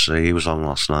Morrissey. He was on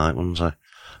last night, wasn't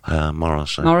he?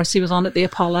 Morrissey. Morrissey was on at the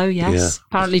Apollo, yes. Yeah.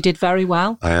 Apparently did very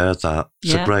well. I heard that.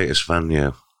 It's the greatest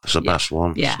venue. It's the best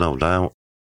one, there's no doubt.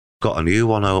 Got a new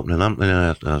one opening,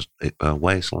 haven't they?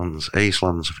 Wastelands,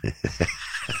 Eastlands.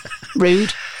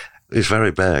 Rude. It's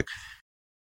very big.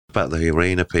 I bet the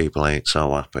arena people ain't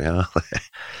so happy, are they?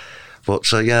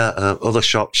 But, other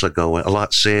shops are going. I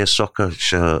like Seersucker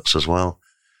shirts as well.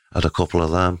 Had a couple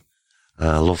of them.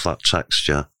 I love that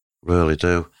texture. Really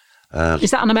do.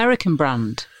 Is that an American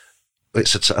brand? I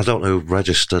don't know who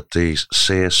registered the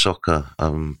Seersucker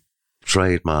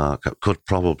trademark. Could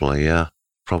probably,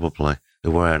 probably. They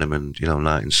were wearing them in,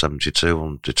 1972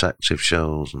 on detective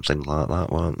shows and things like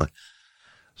that, weren't they?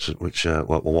 So, which we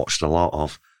watched a lot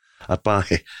of. I'd buy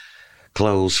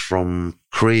clothes from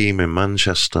Cream in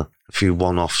Manchester, a few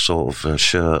one-off sort of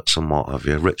shirts and what have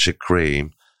you. Richard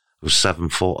Cream, who was 7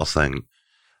 foot, I think,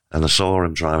 and I saw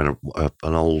him driving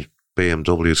an old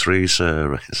BMW 3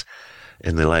 Series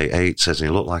in the late 80s, and he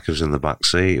looked like he was in the back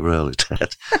seat, he really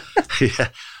did. Yeah.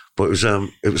 But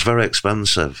it was very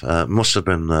expensive. It must have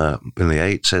been in the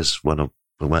 80s when I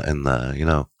went in there,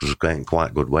 I was getting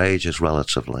quite good wages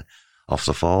relatively off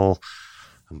the fall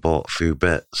and bought a few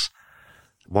bits.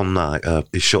 One night,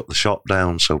 he shut the shop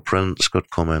down so Prince could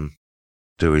come in,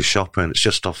 do his shopping. It's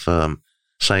just off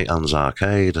St Anne's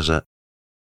Arcade, is it?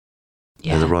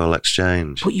 Yeah. In the Royal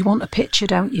Exchange. But you want a picture,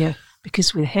 don't you?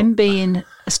 Because with him being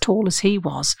as tall as he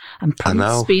was and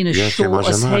Prince being as short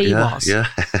as he was,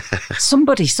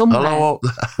 somebody somewhere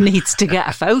needs to get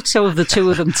a photo of the two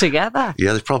of them together.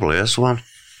 Yeah, there probably is one.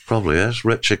 Probably is.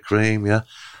 Richard Cream, yeah.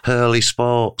 Hurley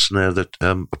Sports near the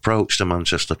approach to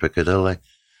Manchester Piccadilly.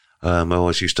 I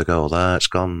always used to go there. It's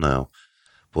gone now.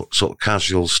 But sort of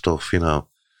casual stuff,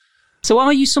 So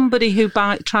are you somebody who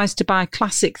tries to buy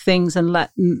classic things and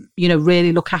let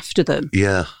really look after them?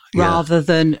 Yeah. Rather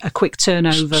than a quick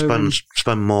turnover.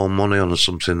 Spend more money on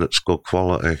something that's good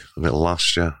quality and it'll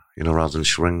last you, rather than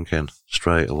shrinking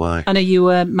straight away. And are you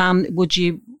a man, would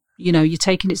you, you're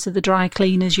taking it to the dry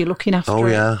cleaners, you're looking after it? Oh,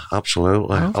 yeah,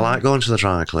 absolutely. Okay. I like going to the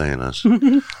dry cleaners.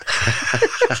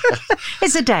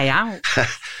 It's a day out.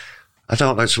 I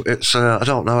don't know. I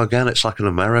don't know. Again, it's like an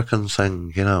American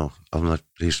thing, on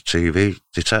these TV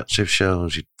detective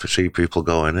shows. You see people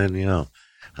going in,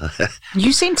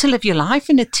 You seem to live your life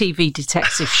in a TV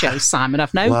detective show, Simon.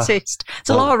 I've noticed. There's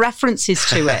a lot of references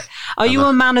to it. Are you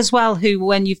a man as well who,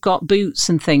 when you've got boots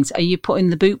and things, are you putting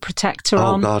the boot protector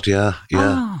on? Oh, God, yeah.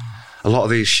 Oh. A lot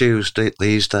of these shoes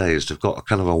these days, they've got a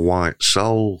kind of a white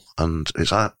sole, and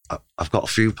I've got a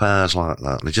few pairs like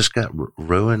that, and they just get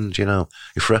ruined, You're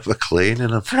forever cleaning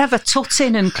them. Forever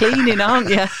tutting and cleaning, aren't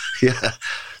you? Yeah.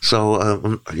 So,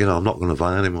 I'm not going to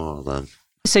buy any more of them.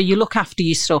 So you look after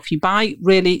your stuff. You buy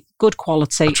really good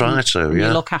quality. I try to, and you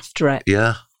look after it.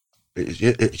 Yeah. They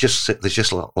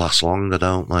just last longer,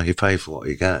 don't they? You pay for what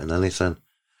you get in anything,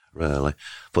 really.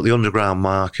 But the underground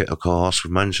market, of course,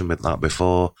 we've mentioned that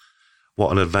before.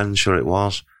 What an adventure it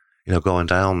was, going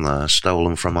down there,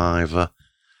 stolen from Ivor.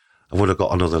 I would have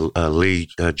got another Lee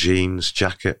jeans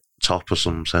jacket top or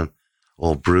something,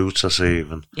 or Brutus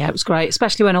even. Yeah, it was great,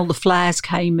 especially when all the flares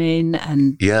came in.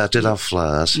 And yeah, I did have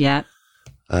flares. Yeah.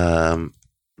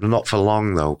 Not for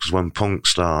long, though, because when punk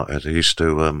started, I used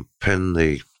to pin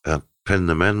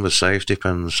them in with safety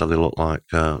pins so they look like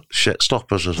shit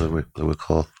stoppers, as they were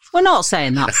called. We're not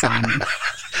saying that, Simon.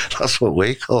 That's what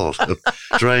we called them.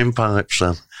 Drain pipes,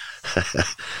 then.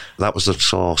 That was the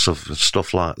source of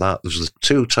stuff like that. There was the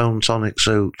two-tone tonic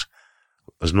suit.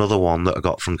 There's another one that I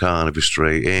got from Carnaby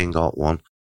Street. Ian got one.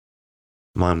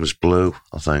 Mine was blue,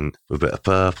 I think, with a bit of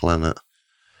purple in it.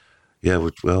 Yeah,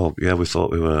 we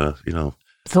thought we were,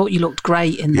 Thought you looked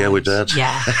great in those. Yeah, we did.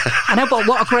 Yeah. I know, but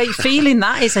what a great feeling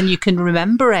that is, and you can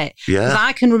remember it. Yeah. 'Cause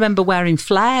I can remember wearing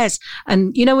flares,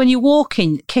 and, when you're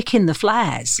walking, kicking the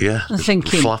flares. Yeah, and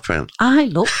thinking, flapping. I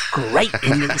look great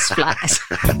in these flares.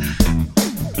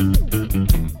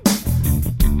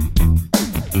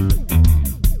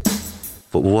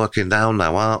 But we're working down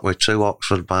now, aren't we? 2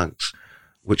 Oxford bags,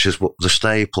 which is the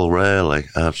staple, really,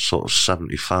 sort of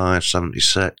 75,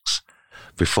 76,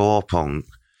 before punk.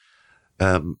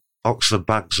 Oxford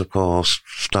bags, of course,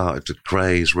 started to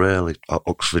craze, really, at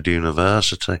Oxford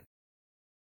University,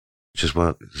 which is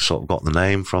where they sort of got the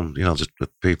name from. The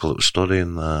people that were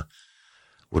studying there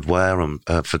would wear them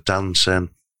for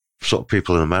dancing. Sort of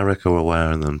people in America were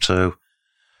wearing them too.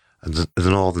 And the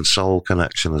Northern Soul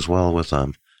connection as well with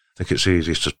them. I think it's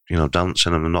easiest to, dance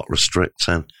in them and not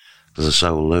restricting because they're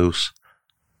so loose.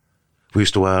 We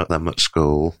used to wear them at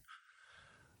school.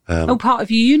 Part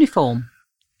of your uniform?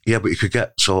 Yeah, but you could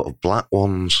get sort of black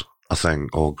ones, I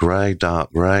think, or grey,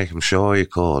 dark grey. I'm sure you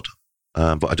could.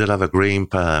 But I did have a green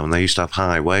pair, and they used to have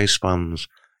high waistbands,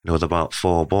 with about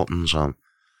 4 buttons on,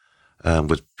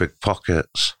 with big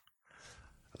pockets.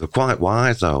 They're quite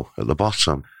wide, though, at the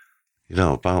bottom,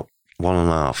 about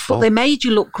 1.5 foot. But they made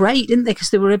you look great, didn't they?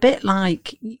 Because they were a bit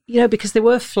like, because they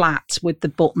were flat with the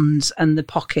buttons and the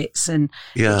pockets, and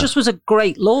it just was a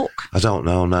great look. I don't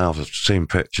know now. I've seen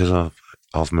pictures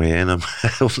of me in them.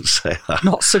 I wouldn't say that.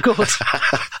 Not so good.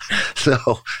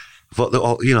 No. But,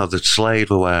 the Slade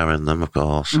were wearing them, of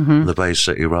course, the Bay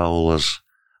City Rollers,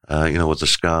 with the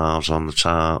scarves on the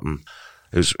tartan.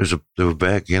 They were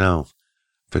big,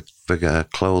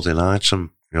 big clothing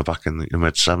item, back in the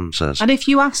mid-70s. And if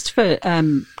you asked for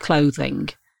clothing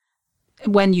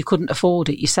when you couldn't afford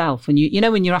it yourself, and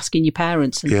when you're asking your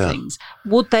parents and things,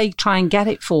 would they try and get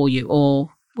it for you, or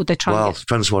would they try? Well, it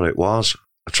depends what it was.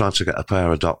 I tried to get a pair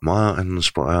of Doc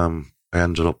Martens, but I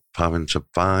ended up having to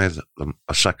buy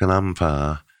a second-hand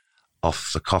pair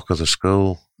off the cock of the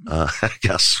school,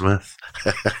 Gas Smith,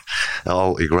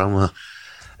 Alty Grammar,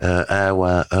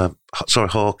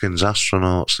 Hawkins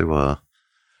Astronauts they were.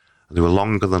 They were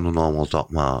longer than a normal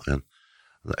Doc Marten.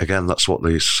 Again, that's what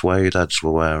the suede heads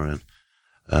were wearing.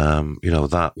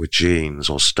 That with jeans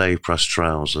or stay-pressed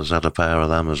trousers. I had a pair of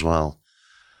them as well.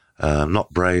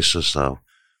 Not braces, though,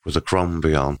 with a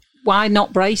Crombie on. Why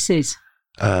not braces?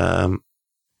 I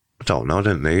don't know. I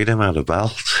didn't need him. I had a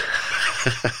belt.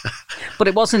 But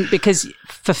it wasn't because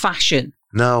for fashion?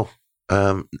 No.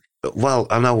 Well,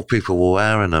 I know people were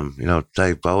wearing them.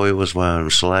 Dave Bowie was wearing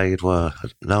them, Slade were.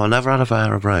 No, I never had a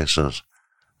pair of braces.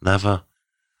 Never.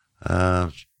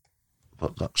 But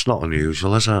that's not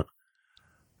unusual, is it?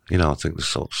 I think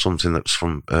there's something that's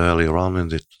from earlier on in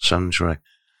the century.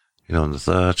 In the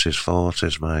 30s,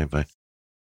 40s, maybe.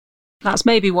 That's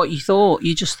maybe what you thought.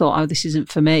 You just thought, this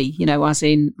isn't for me, as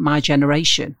in my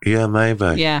generation. Yeah,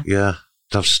 maybe. Yeah. Yeah.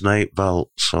 To have snake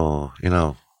belts or,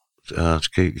 to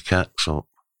keep your kicks up.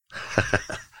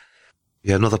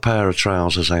 Yeah, another pair of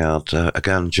trousers I had.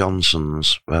 Again,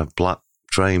 Johnson's, black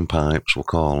drain pipes, we'll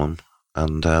call them.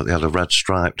 And they had a red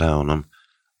stripe down them.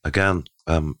 Again,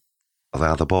 I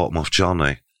either bought them off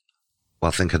Johnny. Well,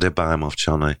 I think I did buy them off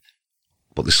Johnny.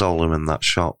 But they sold them in that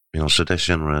shop,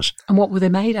 Seditionaries. And what were they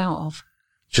made out of?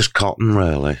 Just cotton,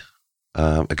 really.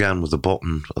 Again, with the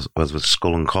button, with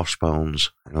skull and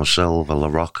crossbones, silver, La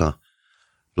Rocca. A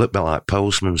little bit like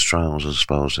postman's trousers, I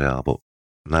suppose they are, but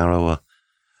narrower.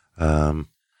 I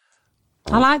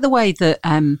like the way that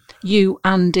you,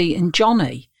 Andy and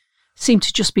Johnny seem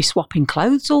to just be swapping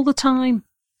clothes all the time.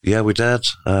 Yeah, we did.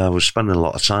 We were spending a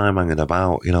lot of time hanging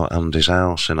about, at Andy's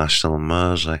house in Ashton and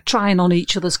Mersey. Trying on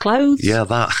each other's clothes. Yeah,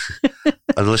 that.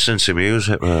 And listening to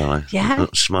music, really. Yeah.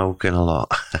 Smoking a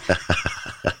lot.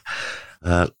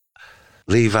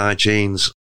 Levi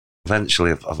jeans.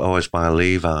 Eventually, I've always buy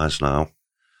Levi's now.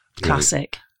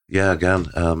 Classic. Yeah, again,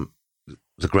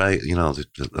 they're great. They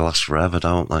last forever,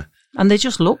 don't they? And they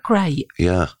just look great.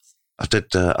 Yeah. I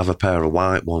did have a pair of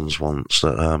white ones once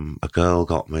that a girl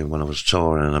got me when I was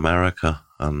touring in America,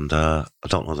 and I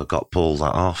don't know if they got pulled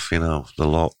that off,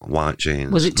 the white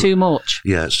jeans. Was it too much?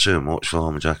 Yeah, it's too much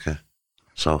for me, Jackie.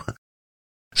 So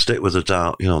stick with the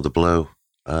dark, the blue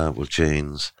with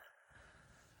jeans.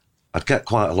 I'd get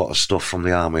quite a lot of stuff from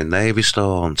the Army and Navy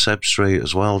store on Tib Street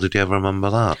as well. Did you ever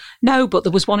remember that? No, but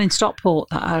there was one in Stockport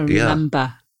that I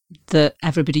remember. That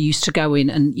everybody used to go in,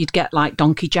 and you'd get like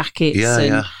donkey jackets.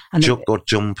 And good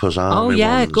jumpers, army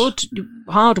ones. Good,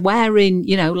 hard wearing,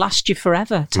 last you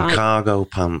forever type. And cargo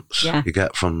pants you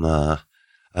get from there.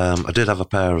 I did have a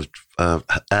pair of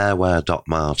airwear Doc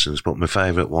Martens, but my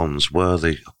favourite ones were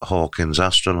the Hawkins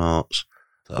Astronauts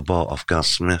that I bought off Gas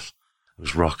Smith. It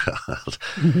was rock hard.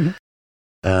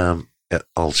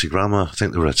 Alty Grammar, I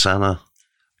think they were a tenner.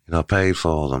 I paid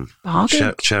for them.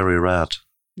 Cherry red.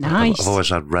 Nice. I've always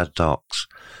had red Docs.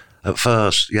 At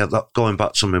first, going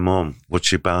back to my mum, would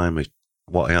she buy me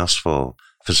what I asked for?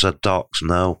 If I said Docs,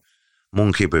 no.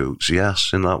 Monkey boots,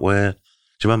 yes, in that way.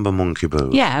 Do you remember monkey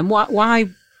boots? Yeah, and why?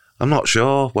 I'm not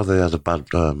sure whether they had a bad...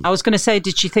 I was going to say,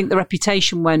 did you think the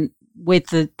reputation went with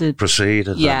the...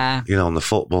 Preceded them, on the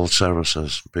football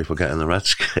terraces, people getting the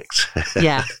Reds kicked.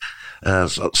 Yeah.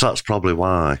 So that's probably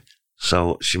why.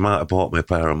 So she might have bought me a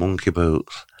pair of monkey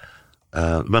boots.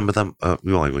 Remember them?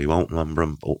 We won't remember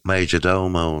them, but Major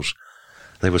Domos.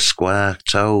 They were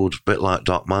square-toed, a bit like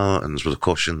Doc Martens with a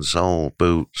cushioned sole,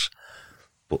 boots.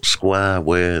 But square,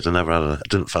 weird. I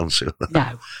didn't fancy them.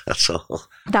 No. That's all.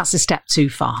 That's a step too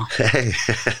far. Hey.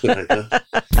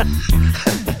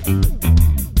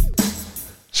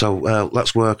 So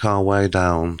let's work our way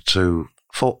down to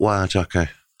footwear, Jackie.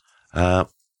 We'll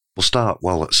start,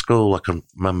 at school I can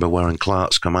remember wearing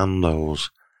Clark's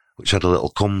Commandos, which had a little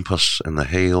compass in the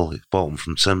heel. Bought them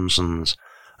from Simpsons.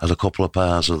 Had a couple of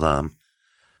pairs of them.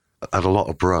 I had a lot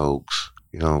of brogues.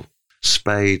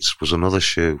 Spades was another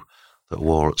shoe that I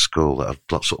wore at school that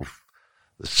had sort of,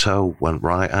 the toe went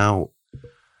right out.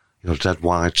 Dead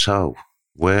wide toe.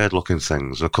 Weird looking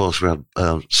things. And of course we had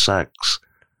Segs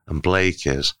and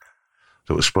Blakey's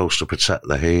that were supposed to protect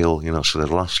the heel, so they'd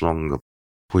last longer.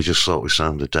 We just thought we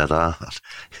sounded dead hard,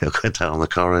 going down the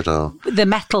corridor. The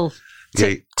metal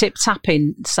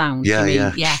tip-tapping sound.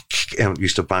 Yeah. Yeah.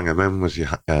 Used to bang them in with your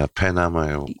pin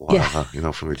hammer or whatever,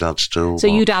 from your dad's tool. So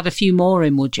you'd add a few more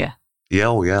in, would you? Yeah,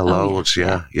 loads,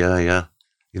 yeah.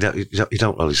 You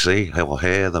don't really see or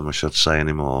hear them, I should say,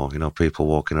 anymore. People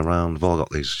walking around, they've all got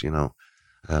these,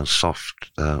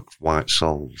 soft,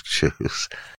 white-soled shoes.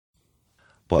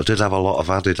 But I did have a lot of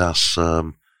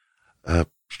Adidas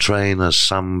trainers,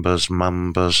 Sambas,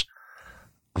 Mambas.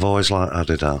 I've always liked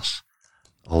Adidas.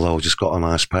 Although I just got a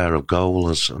nice pair of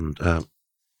Golas and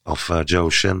off Joe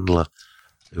Schindler,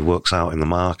 who works out in the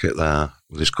market there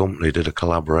with his company, did a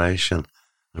collaboration.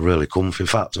 They're really comfy. In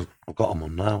fact, I've got them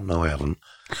on now. No, I haven't.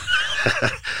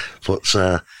 But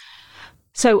so,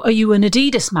 are you an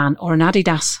Adidas man or an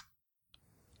Adidas?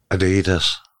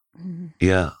 Adidas.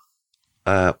 Yeah.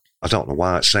 I don't know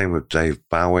why. It's same with Dave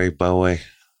Bowie.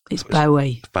 It's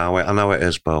Bowie. Bowie. I know it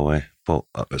is Bowie, but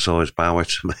it's always Bowie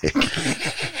to me.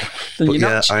 You're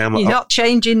not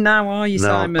changing now, are you,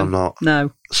 Simon? No, I'm not.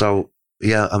 No. So,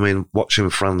 yeah, I mean,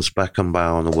 watching Franz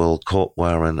Beckenbauer in the World Cup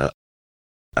wearing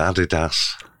Adidas,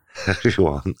 if you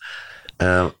want,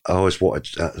 I always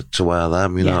wanted to wear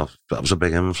them, That was a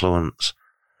big influence.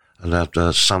 And I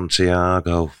had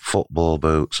Santiago football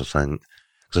boots, I think,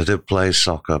 because I did play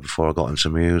soccer before I got into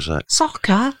music.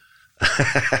 Soccer?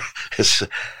 I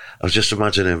was just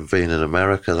imagining being in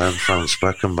America then, Franz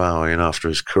Beckenbauer, after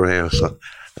his career. So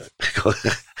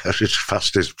just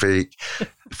past his peak. He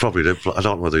probably did. I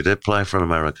don't know whether he did play for an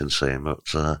American team, but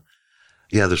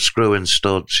the screw-in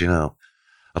studs.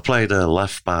 I played a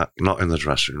left back, not in the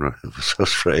dressing room. So I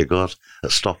was pretty good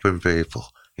at stopping people.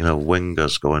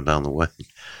 Wingers going down the wing.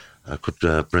 I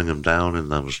could bring them down in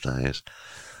those days.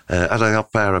 I had a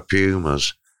pair of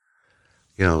Pumas.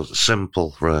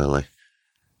 Simple really.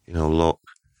 Look.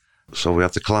 So we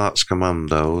had the Clark's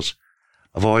Commandos.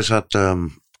 I've always had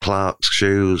Clark's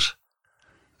shoes.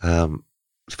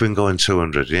 It's been going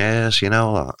 200 years, you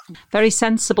know that. Very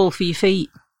sensible for your feet.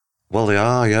 Well, they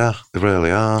are, yeah. They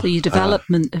really are. For your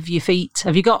development of your feet.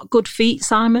 Have you got good feet,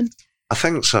 Simon? I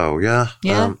think so, yeah.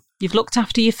 Yeah? You've looked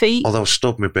after your feet? Although I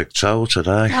stubbed my big toe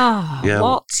today. Oh, yeah,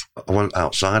 what? I went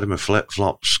outside and my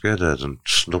flip-flops skidded and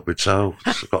stubbed my toe.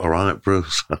 I've got a right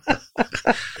bruise.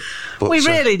 But, we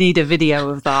really need a video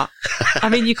of that. I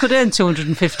mean, you could earn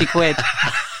 250 quid.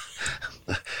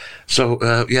 So,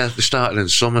 they started in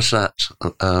Somerset,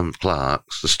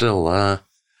 Clark's. They're still there.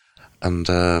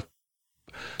 And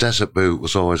Desert Boot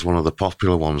was always one of the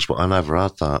popular ones, but I never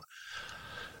had that.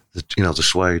 The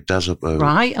suede Desert Boot.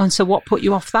 Right, and so what put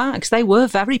you off that? Because they were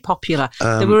very popular.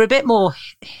 They were a bit more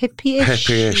hippie-ish.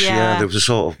 Hippie-ish, yeah. They were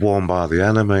sort of worn by the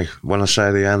enemy. When I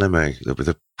say the enemy, they'll be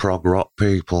the prog rock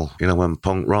people, when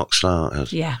punk rock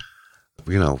started. Yeah.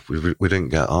 We didn't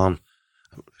get on.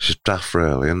 It's just daft,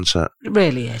 really, isn't it? It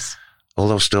really is.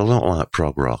 Although I still don't like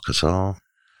prog rock at all.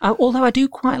 Although I do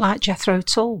quite like Jethro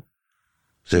Tull.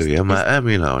 Do you? Met him,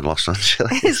 in Los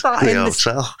Angeles. Is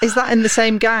that in the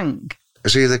same gang?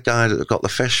 Is he the guy that got the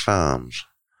fish farms?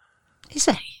 Is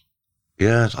he?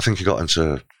 Yeah, I think he got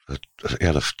into... he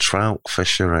had a trout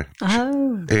fishery.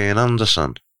 Oh. Ian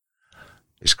Anderson,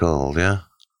 he's called, yeah?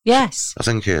 Yes. I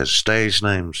think he is. Stage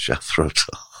name's Jethro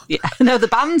Tull. Yeah. No, the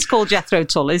band's called Jethro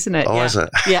Tull, isn't it? Oh, yeah. is it?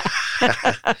 Yeah.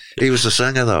 He was the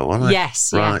singer, though, wasn't he?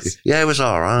 Yes, right. Yes. Yeah, he was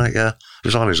all right, yeah. He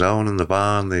was on his own in the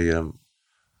barn,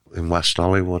 in West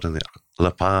Hollywood, in the Le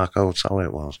Parc Hotel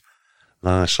it was.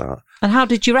 Nice, that. And how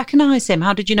did you recognise him?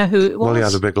 How did you know who it was? Well, he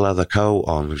had a big leather coat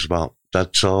on. He was about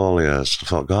dead tall, he is. I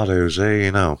thought, God, who's he,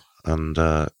 And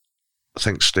I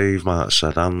think Steve might have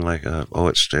said, Hanley,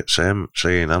 it's him, it's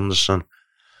Ian Anderson.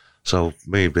 So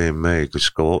me being me,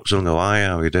 just go up to him and go, hi,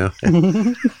 how you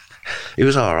doing? He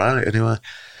was all right, anyway.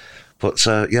 But,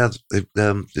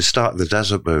 they started the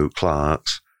Desert Boot,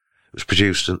 Clark's. It was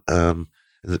produced in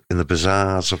the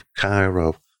bazaars of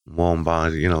Cairo, worn by,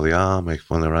 the army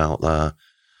when they were out there.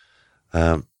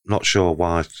 Not sure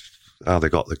how they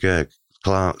got the gig.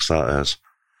 Clark's, that is.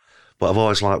 But I've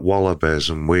always liked Wallabies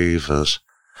and Weavers.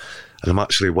 And I'm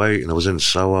actually waiting. I was in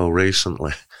Soho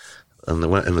recently. And they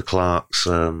went in the Clark's,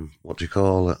 what do you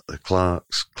call it? The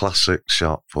Clark's Classic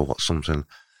shop or what something. And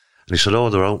he said, oh,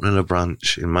 they're opening a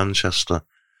branch in Manchester.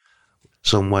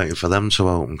 So I'm waiting for them to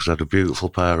open because I had a beautiful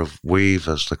pair of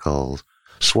weavers, they're called,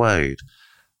 suede.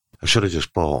 I should have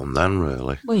just bought them then,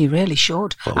 really. Well, you really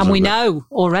should. And we know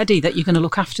already that you're going to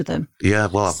look after them. Yeah,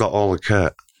 well, I've got all the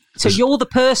kit. So you're the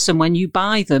person when you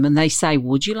buy them and they say,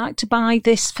 would you like to buy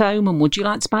this foam and would you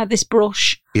like to buy this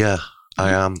brush? Yeah,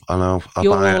 I am. I know.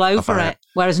 You're all over it.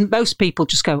 Whereas most people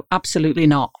just go, absolutely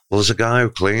not. Well, there's a guy who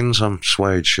cleans them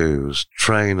suede shoes,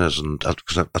 trainers, and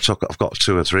because I've got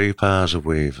 2 or 3 pairs of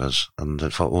weavers, and I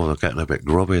thought, oh, they're getting a bit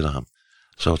grubby then.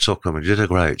 So I took him and he did a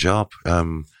great job.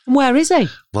 Where is he?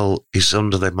 Well, he's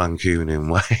under the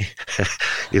Mancunian Way.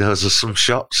 There's some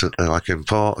shops like in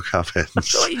Portakabins. I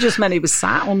thought you just meant he was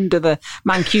sat under the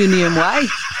Mancunian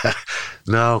Way.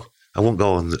 No, I won't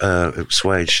go on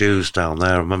suede shoes down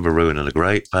there. I remember ruining a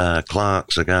great pair,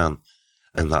 Clark's again,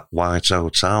 in that white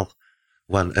hotel.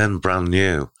 Went in brand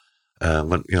new,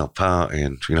 went,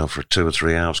 partying, for 2 or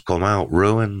 3 hours, come out,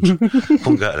 ruined.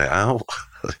 Couldn't get it out.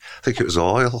 I think it was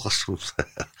oil or something.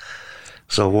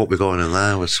 So I won't be going in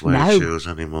there with suede shoes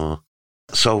anymore.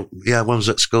 So, yeah, when I was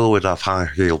at school, we'd have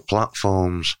high-heeled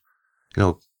platforms.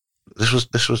 This was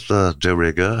the de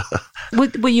rigueur.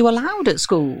 Were you allowed at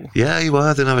school? Yeah, you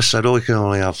were. They never said, you can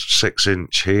only have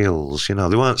 6-inch heels. They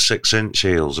weren't 6-inch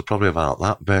heels. They're probably about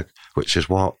that big, which is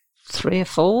what? 3 or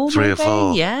 4, 3 maybe? or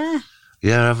 4. Yeah.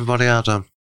 Yeah, everybody had them.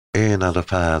 Ian had a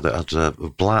pair that had a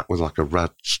black with like a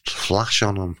red flash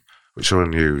on them, which are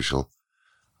unusual.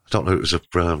 I don't know if it was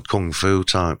a kung fu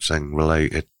type thing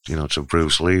related, to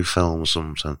Bruce Lee film or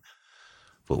something.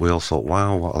 But we all thought,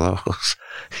 wow, what are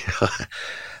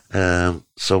those?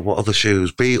 So what other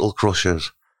shoes? Beetle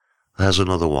Crushers. There's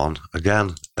another one.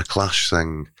 Again, a Clash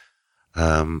thing.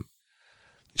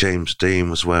 James Dean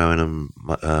was wearing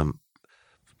them,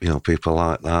 people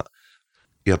like that.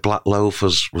 Yeah, Black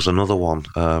Loafers was another one,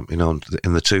 in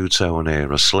the two-tone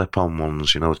era, slip-on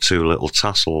ones, 2 little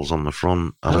tassels on the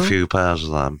front. Had a few pairs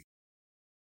of them.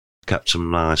 Kept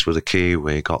them nice with a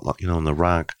kiwi, got that, and the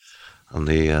rag and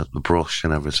the brush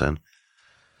and everything.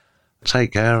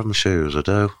 Take care of my shoes, I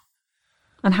do.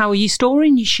 And how are you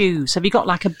storing your shoes? Have you got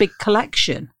like a big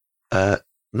collection?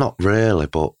 Not really,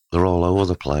 but they're all over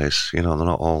the place. They're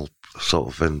not all sort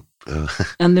of in...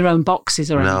 and their own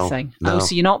boxes or anything? No. Oh,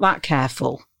 so you're not that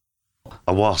careful?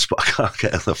 I was, but I can't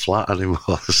get in the flat anymore.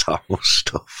 There's that much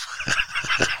stuff.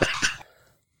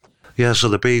 Yeah, so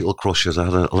the Beetle Crushers, I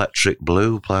had an electric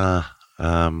blue pair,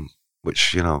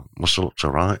 which, must have looked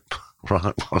all right.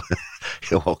 Right,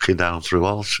 you're walking down through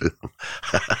Alton.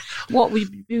 What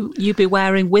would you be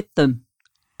wearing with them?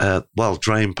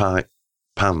 Drain pipe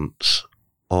pants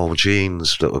or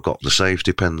jeans that have got the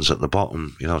safety pins at the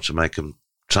bottom, to make them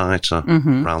tighter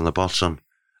around the bottom.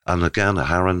 And again, a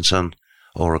Harrington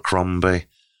or a Crombie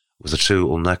with a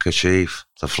Tootle neckerchief,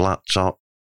 the flat top.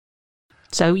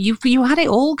 So you had it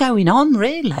all going on,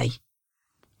 really?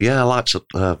 Yeah, I like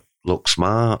to look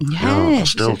smart. Yeah, I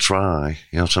still try,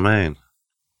 you know what I mean?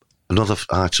 Another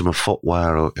item of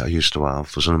footwear I used to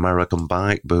have was an American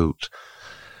bike boot.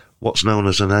 What's known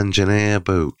as an engineer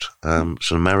boot.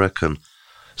 It's an American.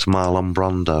 It's Marlon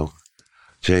Brando.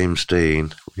 James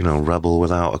Dean, rebel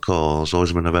without a cause.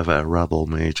 Always been a bit of a rebel,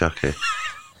 me, Jackie.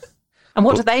 And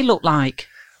what do they look like?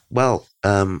 Well,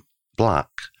 black,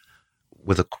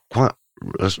 with a quite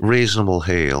reasonable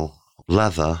heel,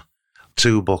 leather,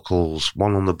 2 buckles,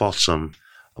 one on the bottom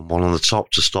and one on the top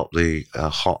to stop the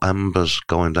hot embers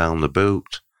going down the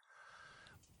boot.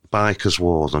 Bikers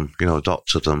wore them,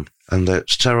 adopted them. And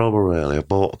it's terrible, really. I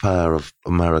bought a pair of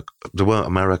they weren't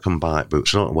American bike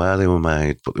boots. I don't know where they were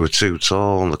made, but they were too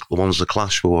tall. And the ones the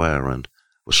Clash were wearing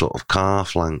were sort of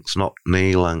calf length, not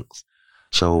knee length.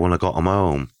 So when I got them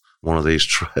home, one of these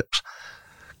trips,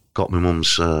 got my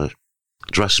mum's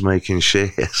dressmaking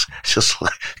shears, just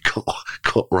like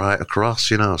cut right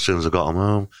across, as soon as I got them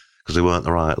home, because they weren't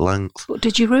the right length. But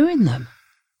did you ruin them?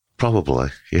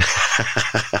 Probably, yeah.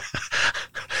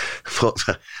 But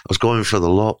I was going for the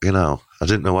look, I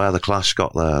didn't know where the Clash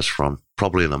got theirs from.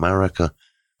 Probably in America,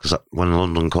 because when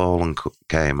London Calling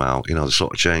came out, they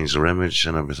sort of changed their image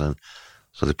and everything.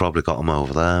 So they probably got them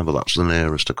over there, but that's the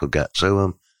nearest I could get to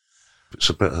them. It's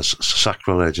a bit of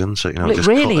sacrilege, isn't it? Well, it just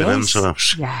really cutting is. into them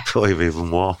before you've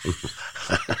even worn.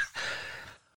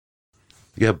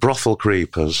 Yeah, Brothel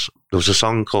Creepers. There was a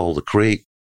song called The Creep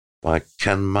by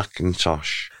Ken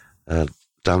McIntosh, a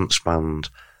dance band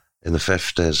in the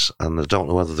 50s, and I don't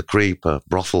know whether the Creeper,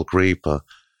 Brothel Creeper,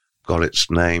 got its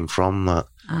name from that,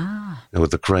 with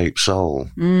the crepe sole.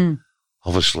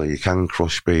 Obviously, you can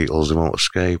crush beetles, they won't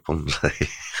escape on the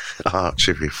arch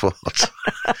of your foot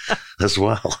as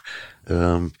well.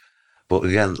 But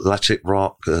again, Let It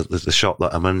Rock, the shop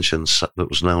that I mentioned that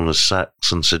was known as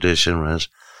Sex and Sedition Res,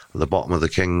 at the bottom of the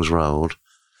King's Road,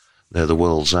 near the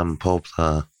World's End pub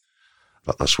there.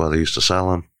 That's where they used to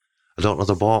sell them. I don't know if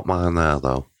they bought mine there,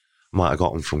 though. Might have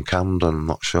got them from Camden, I'm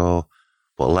not sure.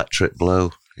 But Electric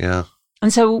Blue, yeah.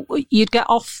 And so you'd get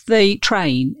off the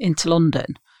train into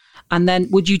London, and then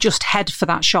would you just head for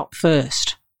that shop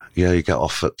first? Yeah, you get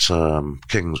off at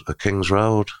King's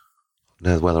Road,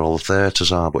 near where all the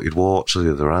theatres are, but you'd walk to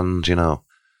the other end, you know.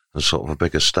 There's sort of a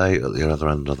big estate at the other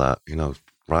end of that, you know,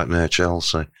 right near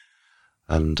Chelsea.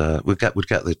 And we'd get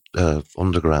the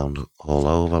underground all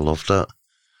over, loved it.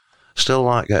 Still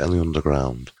like getting the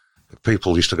underground.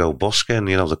 People used to go busking,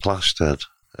 you know, the Clash did.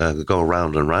 They'd go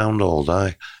round and round all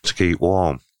day to keep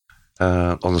warm.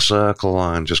 On the Circle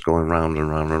line, just going round and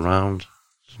round and round.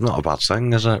 It's not a bad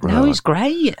thing, is it? Really? No, it's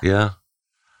great. Yeah.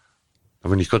 I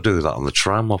mean, you could do that on the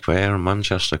tram up here in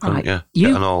Manchester, couldn't you?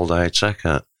 Get an all-day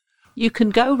ticket. You can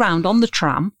go round on the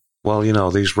tram. Well, you know,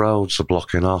 these roads are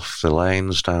blocking off the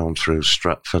lanes down through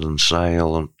Stretford and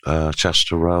Sale and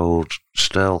Chester Road,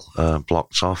 still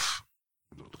blocked off.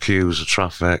 Queues of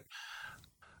traffic.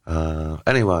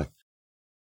 Anyway,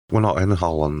 we're not in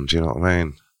Holland, you know what I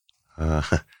mean? We're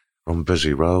on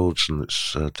busy roads and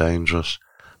it's dangerous.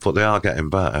 But they are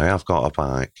getting better. I've got a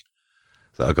bike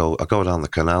that I go down the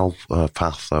canal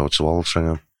path, though, to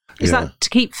Altrincham. Is that to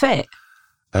keep fit?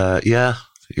 Yeah,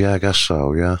 I guess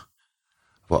so, yeah.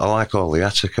 But I like all the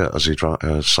etiquette as you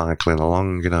cycling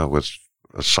along, you know, with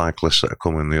cyclists that are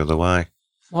coming the other way.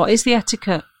 What is the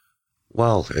etiquette?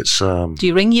 Well, it's... Do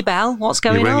you ring your bell? What's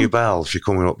going on? You ring your bell if you're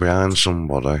coming up behind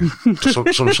somebody.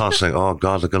 Sometimes I think, oh,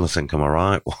 God, they're going to think I'm a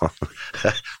right one.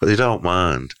 But they don't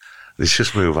mind. They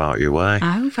just move out of your way.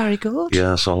 Oh, very good.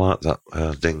 Yeah, so I like that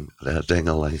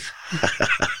ding-a-ling.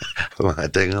 My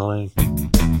ding-a-ling.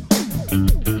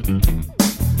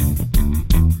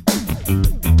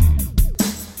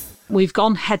 We've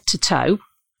gone head to toe.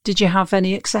 Did you have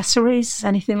any accessories,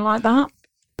 anything like that?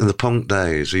 In the punk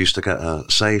days, I used to get a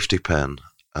safety pin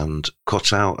and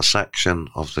cut out a section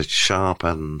of the sharp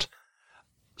end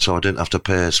so I didn't have to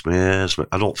pierce my ears.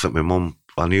 I don't think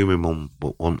I knew my mum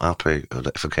wasn't happy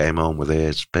if I came home with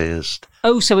ears pierced.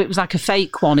 Oh, so it was like a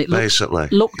fake one. It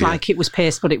looked like it was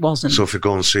pierced, but it wasn't. So if you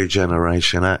go and see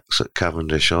Generation X at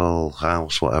Cavendish Hall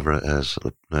House, whatever it is,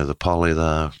 near the Poly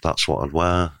there, that's what I'd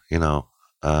wear, you know.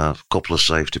 A couple of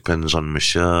safety pins on my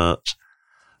shirt,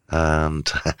 and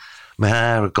my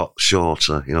hair had got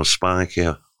shorter, you know,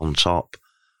 spikier on top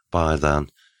by then.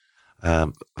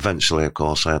 Eventually, of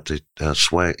course, I had the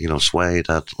suede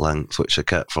head length, which I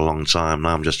kept for a long time.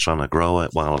 Now I'm just trying to grow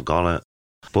it while I've got it.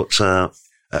 But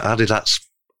Adidas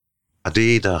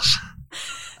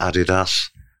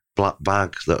black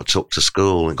bag that I took to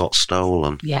school and got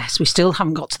stolen. Yes, we still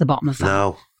haven't got to the bottom of that.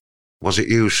 No. Was it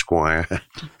you, Squire?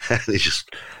 he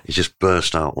just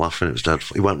burst out laughing. It was dead.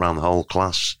 He went round the whole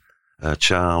class.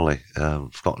 Charlie,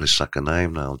 I've forgotten his second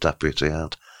name now, deputy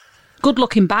head. Good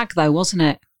looking bag though, wasn't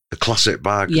it? The classic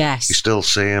bag. Yes. You still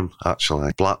see him,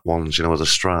 actually. Black ones, you know, with a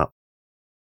strap.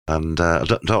 And I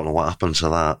don't know what happened to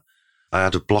that. I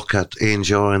had a Blockhead, Ian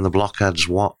Joy the Blockheads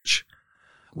watch,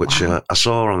 which I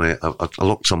saw on it. I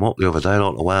looked them up the other day. I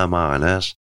don't know where mine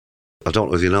is. I don't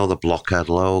know if you know the Blockhead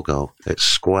logo. It's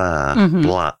square,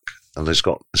 black, and it's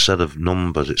got, instead of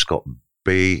numbers, it's got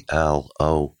BLOCKHEADS,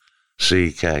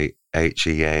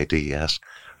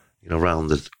 you know, around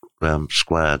the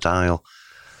square dial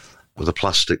with a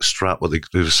plastic strap. They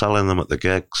were selling them at the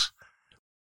gigs.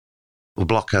 The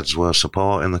Blockheads were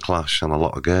supporting the Clash on a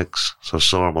lot of gigs, so I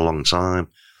saw them a long time.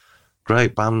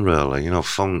 Great band, really, you know,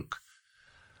 funk.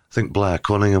 I think Blair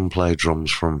Cunningham played drums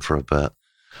for a bit.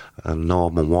 And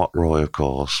Norman Watroy, of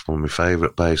course, one of my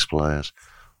favourite bass players.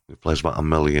 He plays about 1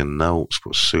 million notes,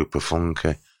 but super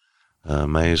funky.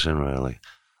 Amazing, really.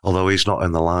 Although he's not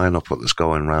in the lineup that's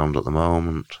going round at the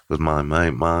moment, with my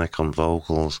mate Mike on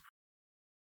vocals.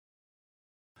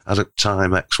 I had a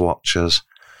Timex watches,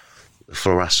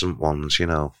 fluorescent ones, you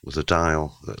know, with a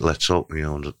dial that lit up, you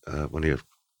know, when you're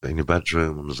in your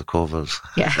bedroom under the covers.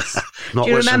 Yes. Not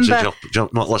listen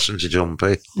to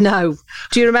Jumpy. No.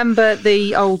 Do you remember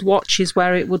the old watches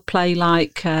where it would play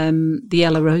like the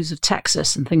Yellow Rose of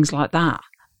Texas and things like that?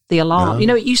 The alarm. No. You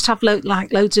know, it used to have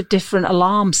loads of different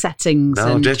alarm settings.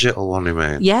 No, digital one, you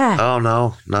mean? Yeah. Oh,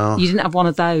 no. You didn't have one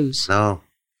of those? No.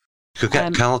 You could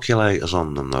get calculators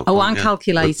on them, though. Oh, and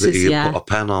calculators, you put a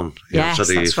pen on. Yes,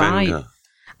 instead of that's your finger. Right.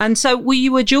 And so, were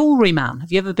you a jewellery man?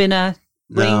 Have you ever been a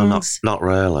rings? No, not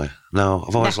really. No,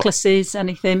 I've always necklaces,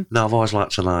 anything? No, I've always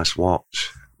liked a nice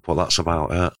watch, but that's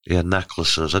about it. Yeah,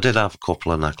 necklaces. I did have a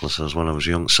couple of necklaces when I was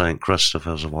young, St.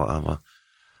 Christopher's or whatever.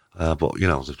 But, you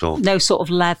know, they don't... No sort of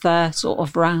leather, sort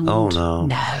of round? Oh,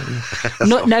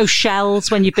 no. No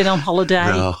shells when you've been on holiday?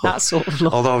 No. That sort of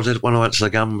look? Although when I went to the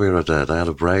Gambia, I had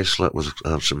a bracelet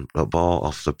I bought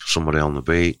off somebody on the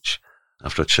beach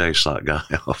after I chased that guy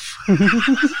off.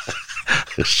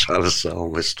 Just trying to sell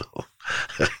my stuff.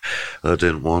 I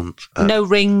didn't want. No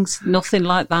rings, nothing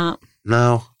like that?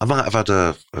 No. I might have had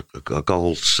a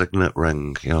gold signet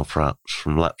ring, you know, perhaps,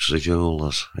 from Lepsey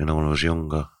Jewellers, you know, when I was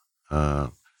younger.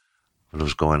 When I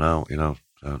was going out, you know,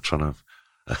 trying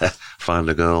to find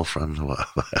a girlfriend or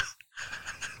whatever.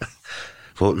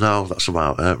 But no, that's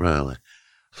about it, really.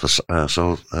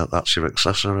 So that's your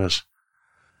accessories.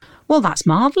 Well, that's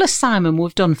marvellous, Simon.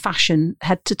 We've done fashion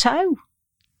head to toe.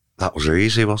 That was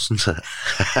easy, wasn't it?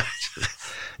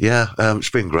 Yeah, it's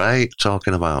been great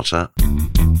talking about it.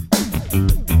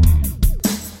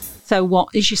 So what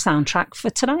is your soundtrack for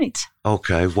tonight?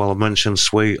 Okay, well, I mentioned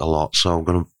Sweet a lot, so I'm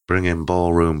going to bring in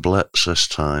Ballroom Blitz this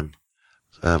time.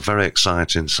 A very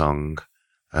exciting song.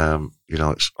 You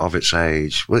know, it's of its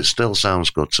age. Well, it still sounds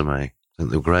good to me. I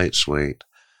think they're great, Sweet.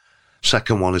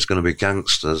 Second one is going to be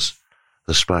Gangsters,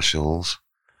 the Specials.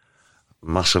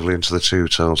 Massively into the Two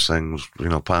Toes things, you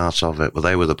know, part of it, but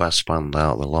they were the best band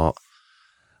out of the lot.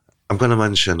 I'm going to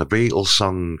mention a Beatles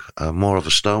song, more of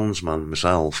a Stones man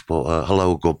myself, but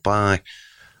Hello, Goodbye,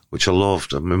 which I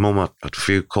loved. My mum had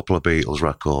a couple of Beatles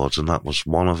records, and that was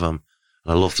one of them.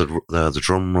 I loved the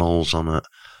drum rolls on it.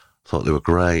 Thought they were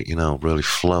great, you know, really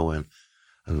flowing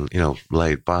and, you know,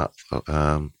 laid back.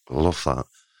 I love that.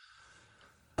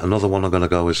 Another one I'm going to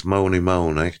go is Mony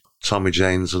Mony, Tommy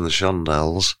James and the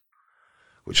Shondells,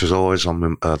 which was always on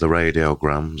the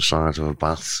radiogram, the side of a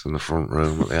bath in the front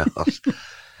room at the house.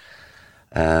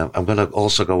 I'm going to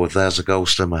also go with There's a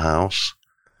Ghost in My House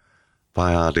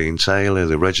by Ardeen Taylor,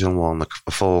 the original one.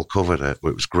 The Fall covered it.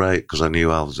 It was great because I knew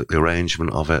the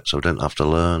arrangement of it, so I didn't have to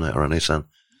learn it or anything.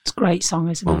 It's a great song,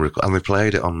 isn't it? And we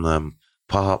played it on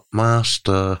Pop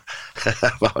Master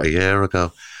about a year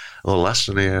ago, or less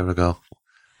than a year ago,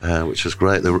 which was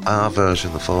great. Our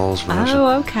version, the Falls version.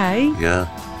 Oh, okay. Yeah.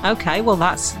 Okay, well,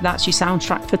 that's your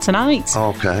soundtrack for tonight.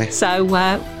 Okay. So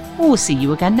we'll see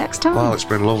you again next time. Well, it's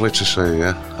been lovely to see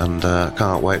you, and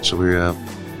can't wait till we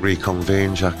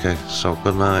reconvene, Jackie. So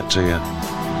good night to you.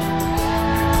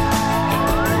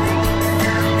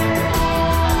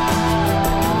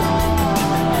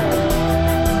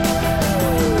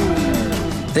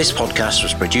 This podcast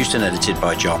was produced and edited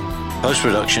by John.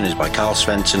 Post-production is by Carl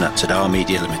Svensson at Tadar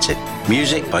Media Limited.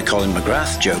 Music by Colin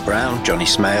McGrath, Joe Brown, Johnny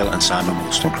Smale and Simon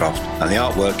Wollstonecroft. And the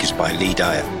artwork is by Lee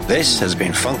Dyer. This has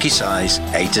been Funky Size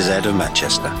A to Z of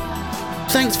Manchester.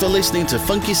 Thanks for listening to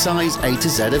Funky Size A to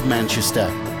Z of Manchester.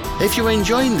 If you're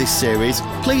enjoying this series,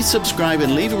 please subscribe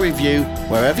and leave a review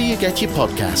wherever you get your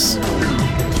podcasts.